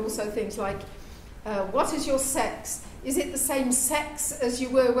involved, and also things like, what is your sex? Is it the same sex as you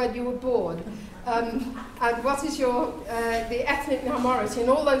were when you were born? And what is your the ethnic minority, and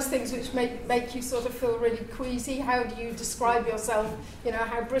all those things which make you sort of feel really queasy. How do you describe yourself? You know,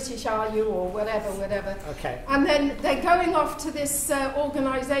 how British are you, or whatever. Okay. And then they're going off to this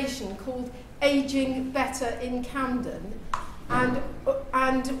organisation called Aging Better in Camden,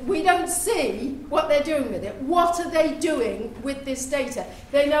 and we don't see what they're doing with it. What are they doing with this data?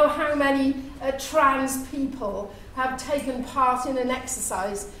 They know how many trans people have taken part in an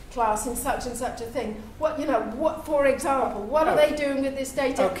exercise class in such and such a thing. What, for example, what are they doing with this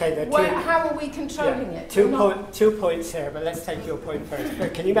data? Okay, how are we controlling it? 2 points here, but let's take your point first.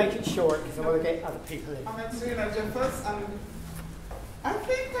 But can you make it short, because I want to get other people in. I'm Serena Jeffers, and I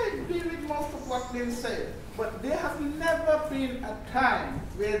think I agree with most of what Lynn said, but there has never been a time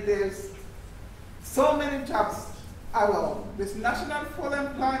where there's so many jobs around, this national full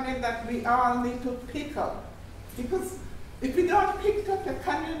employment that we all need to pick up. Because if we don't pick it up,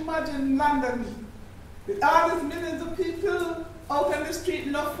 can you imagine London with all these millions of people out on the street,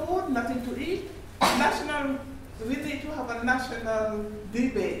 no food, nothing to eat? We need to have a national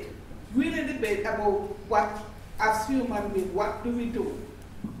debate, really debate about what, as human beings, what do we do?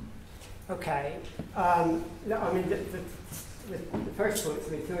 Okay. No, I mean, the first point,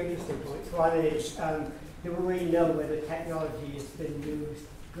 I mean, 2 interesting points. One is, do we know whether technology has been used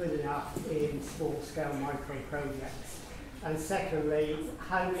good enough in small-scale micro projects? And secondly,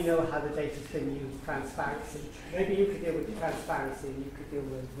 how do we know how the data's been used? Transparency. Maybe you could deal with the transparency, and you could deal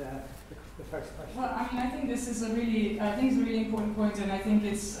with the first question. Well, I mean, I think this is a really important point, and I think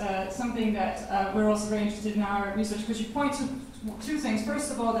it's something that we're also very interested in our research, because you point to 2 things. First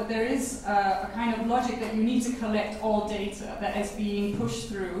of all, that there is a kind of logic that you need to collect all data that is being pushed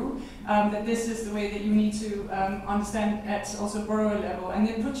through, that this is the way that you need to understand at also borough level, and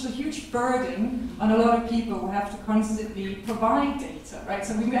it puts a huge burden on a lot of people who have to constantly provide data, right?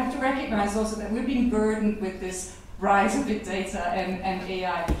 So we have to recognize also that we're being burdened with this rise of big data and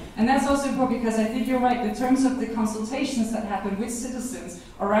AI. And that's also important because I think you're right, in terms of the consultations that happen with citizens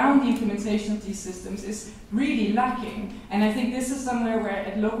around the implementation of these systems is really lacking. And I think this is somewhere where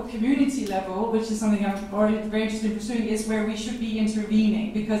at local community level, which is something I'm already very interested in pursuing, is where we should be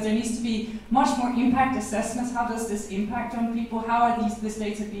intervening, because there needs to be much more impact assessments. How does this impact on people? How are this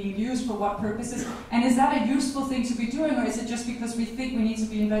data being used? For what purposes? And is that a useful thing to be doing, or is it just because we think we need to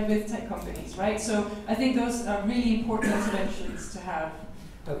be in bed with tech companies, right? So I think those are really important interventions to have.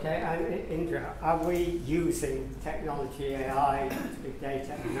 Okay, and Indra, are we using technology, AI, big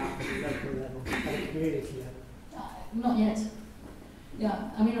data, and that at the local level, at a community level? Not yet.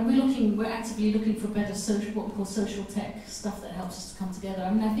 Yeah, I mean, we're actively looking for better what we call social tech stuff that helps us to come together. I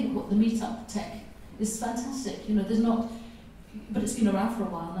mean, I think what the meetup tech is fantastic. But it's been around for a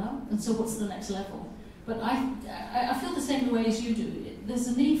while now, and so what's the next level? But I feel the same way as you do. There's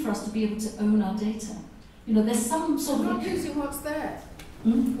a need for us to be able to own our data. There's some sort of... We're not using what's there.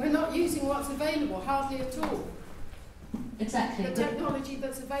 We're not using what's available, hardly at all. Exactly. The technology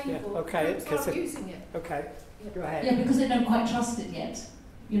that's available, okay, groups aren't using it. Okay, go ahead. Yeah, because they don't quite trust it yet.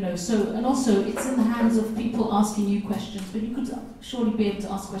 And also it's in the hands of people asking you questions, but you could surely be able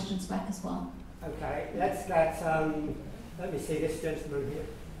to ask questions back as well. Okay, let's get, let me see this gentleman here.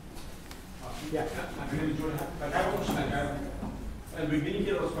 Yeah. I'm really enjoying it. I have a question. At the beginning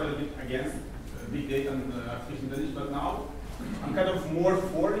here I was quite a bit against big data and artificial intelligence, but now I'm kind of more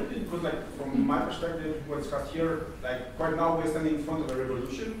for it, because from my perspective, what's got here, right now we're standing in front of a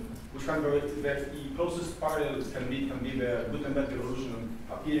revolution, which kind of the closest parallel can be the Gutenberg revolution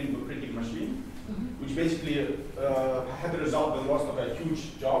appearing to a printing machine, which basically had the result the loss of a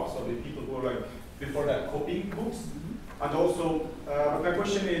huge jobs of the people who were before that copying books. And also, my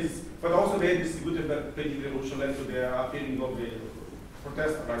question is, but also this Gutenberg printing revolution led to the appearing of the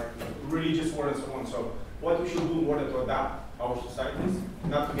protest, religious war and so on. So what we should do in order to adapt our societies,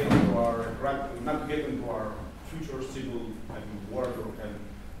 not to get into our future civil war.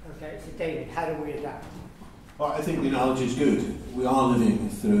 Okay, so David, how do we adapt? Well, I think the analogy is good. We are living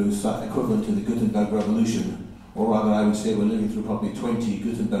through something equivalent to the Gutenberg revolution, or rather I would say we're living through probably 20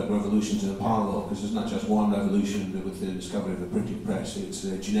 Gutenberg revolutions in parallel, because it's not just one revolution with the discovery of the printing press. It's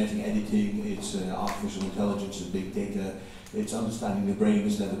genetic editing, it's artificial intelligence and big data, it's understanding the brain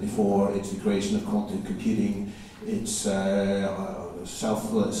as never before, it's the creation of quantum computing, it's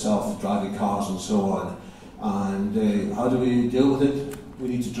self-driving cars and so on. And how do we deal with it? We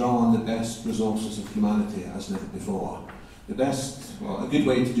need to draw on the best resources of humanity as never before. A good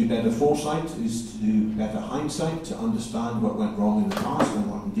way to do better foresight is to do better hindsight, to understand what went wrong in the past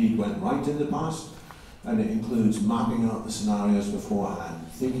and what indeed went right in the past. And it includes mapping out the scenarios beforehand,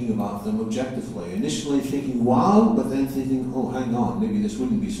 thinking about them objectively. Initially thinking, wow, but then thinking, oh, hang on, maybe this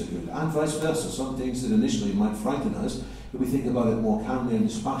wouldn't be so good. And vice versa. Some things that initially might frighten us, if we think about it more calmly and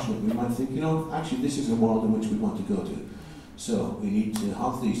dispassionately, we might think, actually this is a world in which we want to go to. So we need to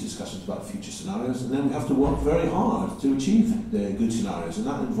have these discussions about future scenarios, and then we have to work very hard to achieve the good scenarios, and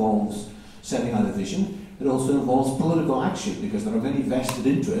that involves setting out a vision. It also involves political action, because there are many vested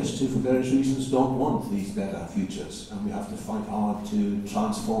interests who for various reasons don't want these better futures, and we have to fight hard to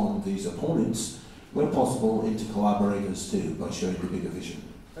transform these opponents, where possible, into collaborators too, by showing the bigger vision.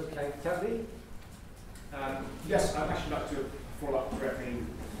 Okay, Toby? Yes, I'd actually like to follow up directly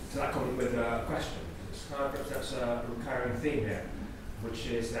to that comment with a question. It's kind of perhaps a recurring theme here, which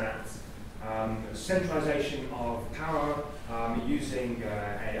is that centralization of power using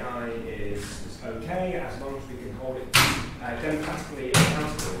AI is okay as long as we can hold it democratically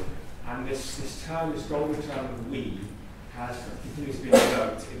accountable. And this term, this golden term of we, has continuously been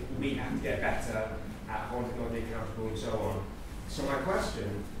invoked. We have to get better at holding technology accountable and so on. So my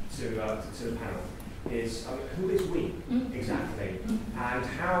question to the panel is, who is we exactly, and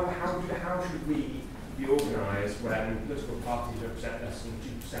how should we be organised when political parties represent less than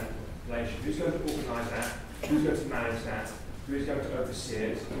 2% of the population? Who's going to organise that? Who's going to manage that? Who's going to oversee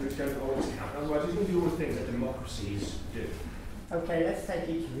it? Who's going to hold it account? Otherwise, who's going to do all the things that democracies do? Okay, let's take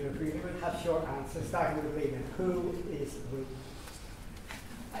each of you. If we would have short answers, starting with Lena. Who is we?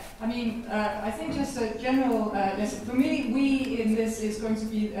 I mean, I think just a general lesson. For me, we in this is going to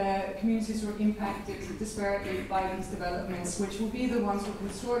be communities who are impacted disparately by these developments, which will be the ones who have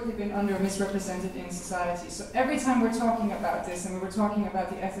historically been under misrepresented in society. So every time we're talking about this and we're talking about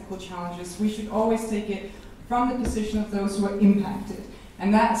the ethical challenges, we should always take it from the position of those who are impacted.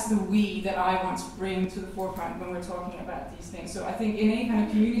 And that's the we that I want to bring to the forefront when we're talking about these things. So I think in any kind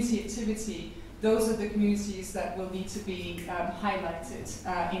of community activity, those are the communities that will need to be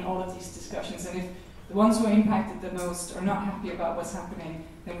highlighted in all of these discussions. And if the ones who are impacted the most are not happy about what's happening,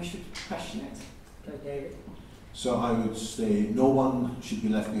 then we should question it. Okay, David. So I would say no one should be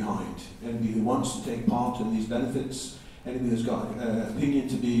left behind. Anybody who wants to take part in these benefits, anybody who's got opinion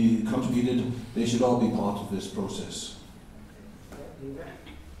to be contributed, they should all be part of this process.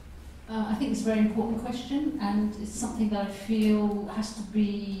 I think it's a very important question, and it's something that I feel has to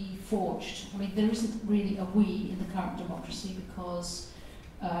be forged. I mean, there isn't really a we in the current democracy because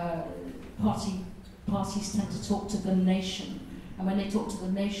parties tend to talk to the nation. And when they talk to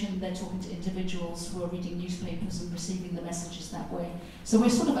the nation, they're talking to individuals who are reading newspapers and receiving the messages that way. So we're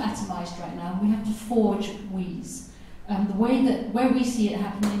sort of atomized right now. We have to forge we's. The way that where we see it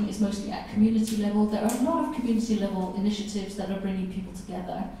happening is mostly at community level. There are a lot of community level initiatives that are bringing people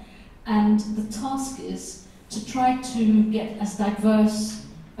together. And the task is to try to get as diverse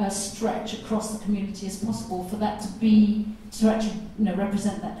a stretch across the community as possible for that to actually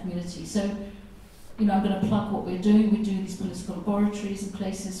represent that community. So, I'm going to plug what we're doing. We do these political laboratories and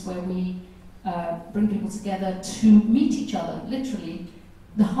places where we bring people together to meet each other, literally.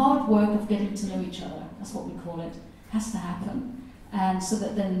 The hard work of getting to know each other, that's what we call it, has to happen. And so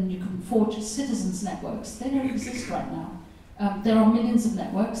that then you can forge citizens' networks. They don't exist right now. There are millions of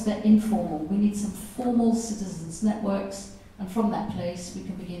networks, they're informal. We need some formal citizens' networks, and from that place we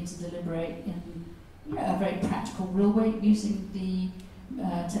can begin to deliberate in a very practical, real way using the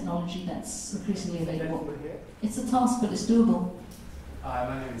technology that's increasingly available. It's a task, but it's doable. Hi,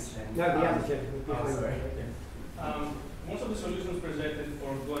 my name is Chen. No, the other gentleman. Sorry. Most of the solutions presented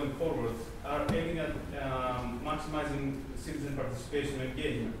for going forward are aiming at maximizing citizen participation and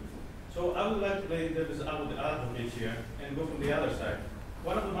engagement. So I would like to play devil's advocate here and go from the other side.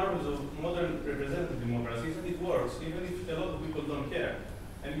 One of the marvels of modern representative democracy is that it works, even if a lot of people don't care.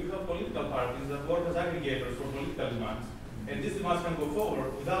 And you have political parties that work as aggregators for political demands. And these demands can go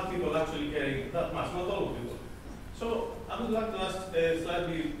forward without people actually caring that much, not all of people. So I would like to ask a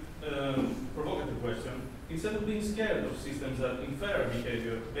slightly provocative question. Instead of being scared of systems that infer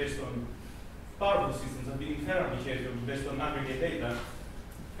behavior based on powerful systems that infer behavior based on aggregate data,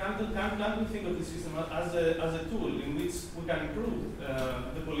 can we think of the system as a tool in which we can improve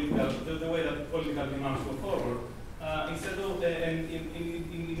the way that political demands go forward, instead of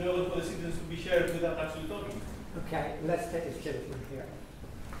in order for the citizens to be shared without actually talking? Okay, let's take this gentleman here.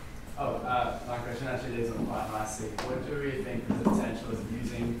 My question actually is on quite nicely. What do we think of the potential of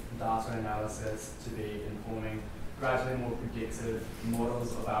using data analysis to be informing gradually more predictive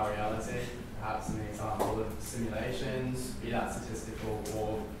models of our reality? Perhaps an example of simulations, be that statistical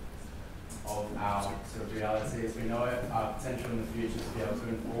or of our sort of reality as we know it, our potential in the future to be able to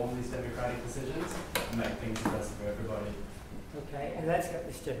inform these democratic decisions and make things better for everybody. Okay, and let's get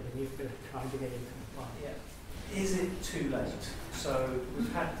this gentleman. You've been trying to get into the fight. Yeah. Is it too late? So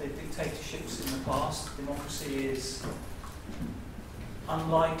we've had the dictatorships in the past. Democracy is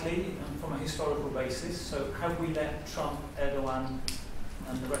unlikely from a historical basis. So have we let Trump, Erdogan,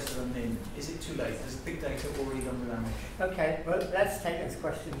 and the rest of them in? Is it too late? Has big data already done the damage? Okay, well, let's take those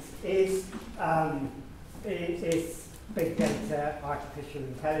questions. Is big data artificial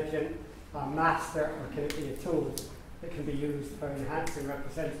intelligence? a master, or can it be a tool that can be used for enhancing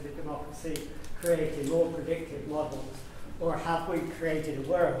representative democracy, creating more predictive models? Or have we created a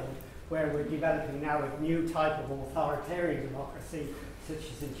world where we're developing now a new type of authoritarian democracy, such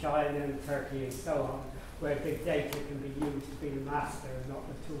as in China and Turkey and so on, where big data can be used to be the master and not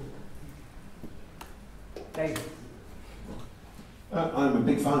the tool? David? I'm a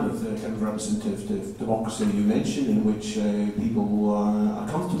big fan of the kind of representative democracy you mentioned, in which people are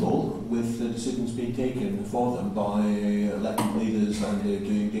comfortable with the decisions being taken for them by elected leaders and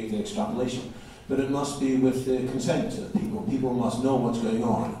doing data extrapolation. But it must be with the consent of people. People must know what's going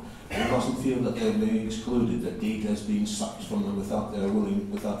on. They mustn't feel that they're being excluded, that data is being sucked from them without their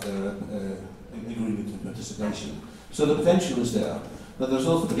agreement and participation. So the potential is there. But there's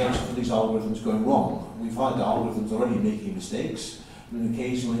also potential for these algorithms going wrong. We've had the algorithms already making mistakes. I mean,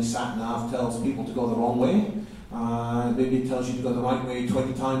 occasionally sat-nav tells people to go the wrong way. Maybe it tells you to go the right way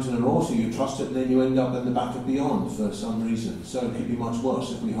 20 times in a row, so you trust it, and then you end up in the back of beyond for some reason. So it could be much worse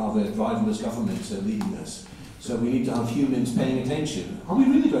if we have a driverless government leading us. So we need to have humans paying attention. Are we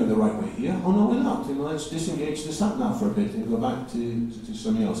really going the right way here? Oh no, we're not. Let's disengage the sat-nav for a bit and go back to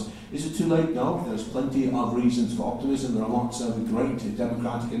something else. Is it too late? No. There's plenty of reasons for optimism. There are lots of great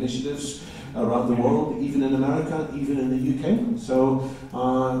democratic initiatives around the world, even in America, even in the UK. So,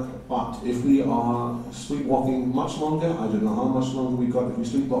 but if we are sleepwalking much longer, I don't know how much longer we've got. If we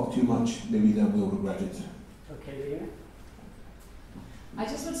sleepwalk too much, maybe then we'll regret it. Okay, Lena? I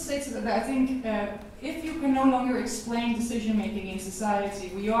just want to say to that I think if you can no longer explain decision-making in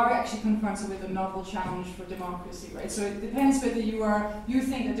society, we are actually confronted with a novel challenge for democracy, right? So it depends whether you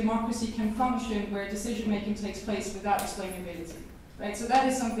think that democracy can function where decision-making takes place without explainability, right? So that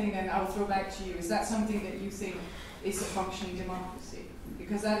is something then I'll throw back to you. Is that something that you think is a functioning democracy?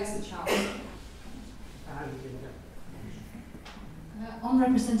 Because that is the challenge. On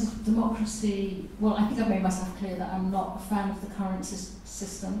representative democracy, well, I think I've made myself clear that I'm not a fan of the current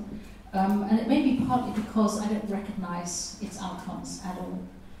system. And it may be partly because I don't recognise its outcomes at all.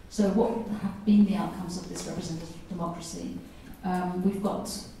 So what have been the outcomes of this representative democracy? We've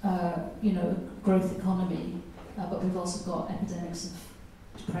got, a growth economy, but we've also got epidemics of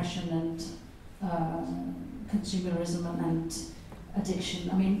depression and consumerism and addiction.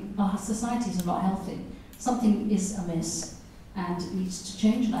 I mean, our societies are not healthy. Something is amiss and it needs to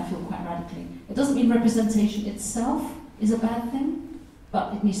change, and I feel quite radically. It doesn't mean representation itself is a bad thing,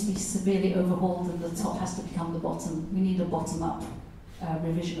 but it needs to be severely overhauled and the top has to become the bottom. We need a bottom-up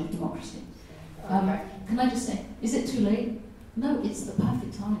revision of democracy. Can I just say, is it too late? No, it's the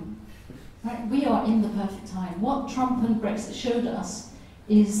perfect time. Right? We are in the perfect time. What Trump and Brexit showed us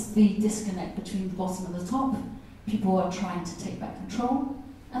is the disconnect between the bottom and the top. People are trying to take back control,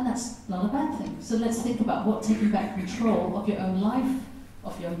 and that's not a bad thing. So let's think about what taking back control of your own life,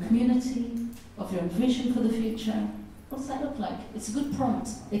 of your own community, of your own vision for the future. What does that look like? It's a good prompt.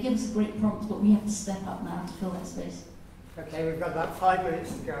 They give us a great prompt, but we have to step up now to fill that space. Okay, we've got about 5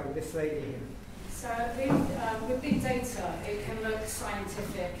 minutes to go. This lady here. So I think with big data, it can look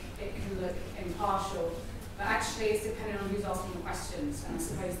scientific, it can look impartial, but actually it's dependent on who's asking the questions. And I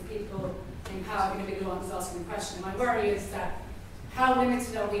suppose the people in power are going to be the ones asking the question. My worry is that how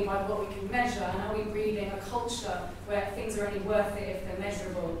limited are we by what we can measure, and are we breeding a culture where things are only worth it if they're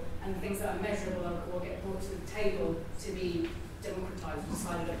measurable, and the things that are measurable will get brought to the table to be democratized and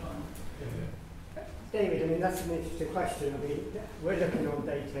decided upon? David, I mean, that's an interesting question. I mean, we're looking on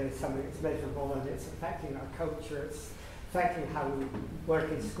data as something that's measurable and it's affecting our culture, it's affecting how we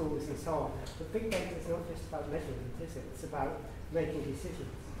work in schools and so on. But big data is not just about measurement, is it? It's about making decisions.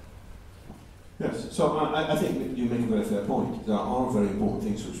 Yes, so I think that you make a very fair point. There are very important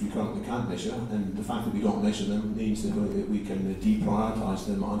things which we currently can't measure, and the fact that we don't measure them means that we can deprioritise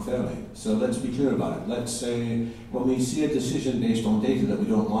them unfairly. So let's be clear about it. Let's say when we see a decision based on data that we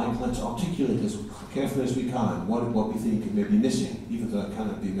don't like, let's articulate as carefully as we can what we think may be missing, even though it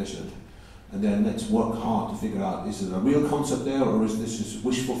cannot be measured. And then let's work hard to figure out, is there a real concept there, or is this just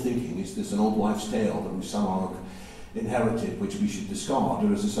wishful thinking? Is this an old wives' tale that we somehow inherited, which we should discard,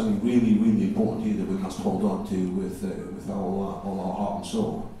 or is there something really, really important here that we must hold on to with all our heart and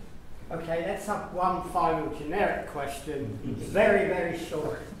soul? Okay, let's have one final generic question. Very, very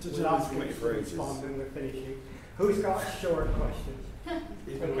short. We'll ask you to respond and we're finishing. Who's got a short question?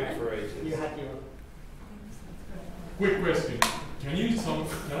 He's been waiting for ages. You had your... Quick question.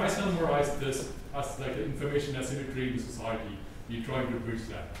 Can I summarize this as like information asymmetry in society? You're trying to bridge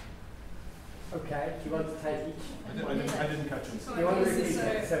that. Okay, do you want to take each? I didn't catch it. So you want to this repeat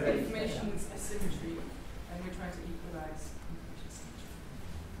it? is information asymmetry, and we're trying to equalize information asymmetry.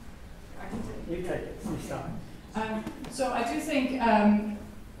 I can take it. You take it. You start. So I do think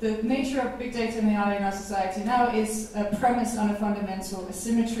the nature of big data and AI in our society now is premised on a fundamental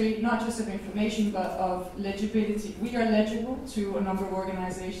asymmetry, not just of information, but of legibility. We are legible to a number of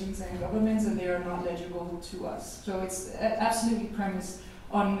organizations and governments, and they are not legible to us. So it's absolutely premised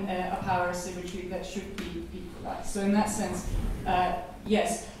on a power asymmetry that should be equalized. So in that sense,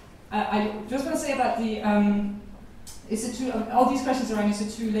 yes. I just want to say about the, is it too, all these questions around, is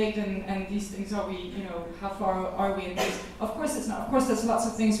it too late and these things, are we, you know, how far are we in this? Of course it's not. Of course there's lots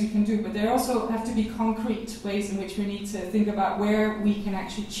of things we can do, but there also have to be concrete ways in which we need to think about where we can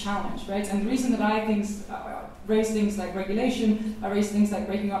actually challenge, right? And the reason that I raise things like regulation, I raise things like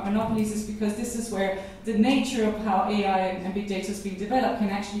breaking up monopolies, is because this is where the nature of how AI and big data is being developed can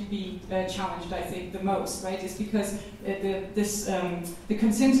actually be challenged, I think, the most, right? It's because the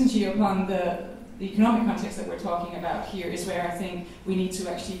contingency upon the economic context that we're talking about here is where I think we need to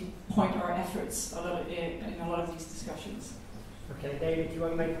actually point our efforts in a lot of these discussions. Okay, David, do you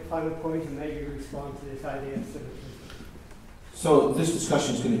want to make a final point and maybe respond to this idea of symmetry? So this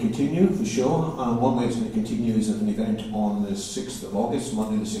discussion is going to continue for sure. One way it's going to continue is at an event on the 6th of August,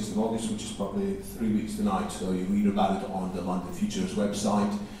 Monday the 6th of August, which is probably 3 weeks tonight. So you read about it on the London Futurists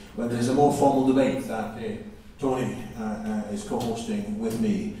website, where there's a more formal debate that Tony is co-hosting with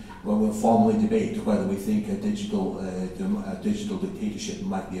me, where we'll formally debate whether we think a digital dictatorship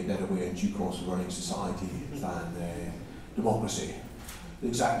might be a better way in due course of running society than democracy. The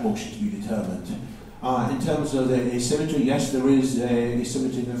exact motion to be determined. In terms of the asymmetry, yes, there is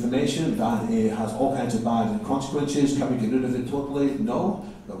asymmetry of information that has all kinds of bad consequences. Can we get rid of it totally? No,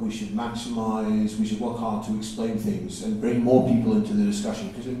 but we should maximise, we should work hard to explain things and bring more people into the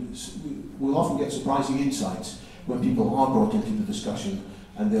discussion, because we'll often get surprising insights when people are brought into the discussion,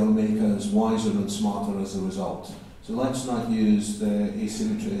 and they'll make us wiser and smarter as a result. So let's not use the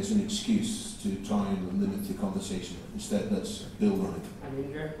asymmetry as an excuse to try and limit the conversation. Instead, let's build on it. I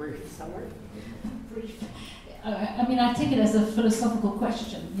mean, your brief summary? I mean, I take it as a philosophical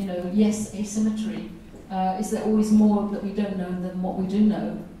question. You know, yes, asymmetry. Is there always more that we don't know than what we do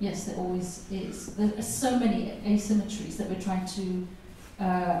know? Yes, there always is. There are so many asymmetries that we're trying to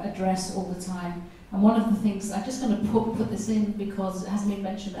address all the time. And one of the things, I'm just going to put this in because it hasn't been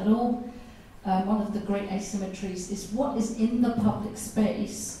mentioned at all. One of the great asymmetries is what is in the public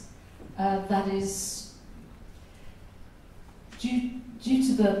space that is due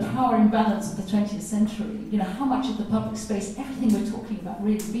to the power imbalance of the 20th century. You know, how much of the public space, everything we're talking about,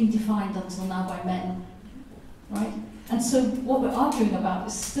 really been defined until now by men, right? And so what we're arguing about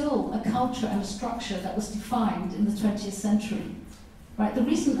is still a culture and a structure that was defined in the 20th century. Right? The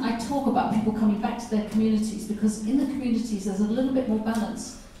reason I talk about people coming back to their communities, because in the communities there's a little bit more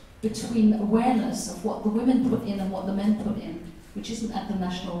balance between awareness of what the women put in and what the men put in, which isn't at the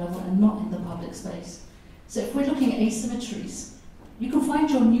national level and not in the public space. So if we're looking at asymmetries, you can find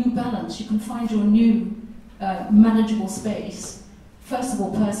your new balance, you can find your new manageable space, first of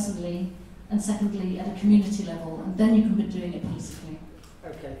all personally, and secondly at a community level, and then you can be doing it peacefully.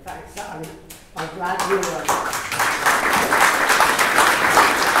 Okay, thanks. I'm glad you were...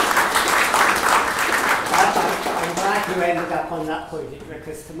 I'm glad you ended up on that point,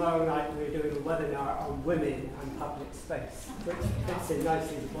 because tomorrow night we're doing a webinar on women and public space, which fits in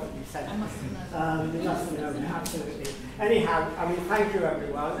nicely with what you said. I must have known. You must have known, absolutely. Anyhow, I mean, thank you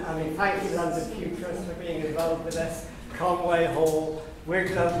everyone. I mean, thank you London Futurists for being involved with us. Conway Hall, we're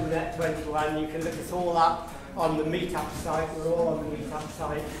Global Net 21. You can look us all up on the meetup site. We're all on the meetup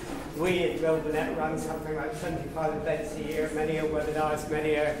site. We at Global Net run something like 75 events a year. Many are webinars,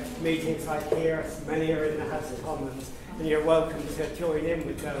 many are meetings like here, many are in the House of Commons. And you're welcome to join in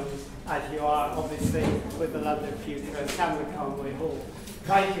with those, as you are obviously with the London Futurists and with Conway Hall.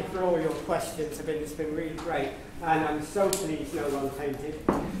 Thank you for all your questions. It's been really great. And I'm so pleased no one fainted.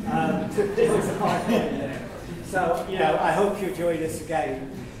 This is a hard one there. So, you know, I hope you join us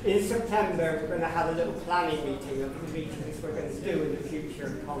again. In September, we're going to have a little planning meeting of the meetings we're going to do in the future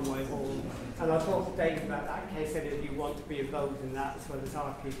at Conway Hall. And I'll talk to Dave about that in case any of you want to be involved in that, as well as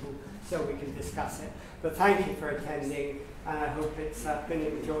our people, so we can discuss it. But thank you for attending, and I hope it's been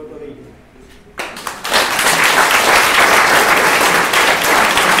an enjoyable evening.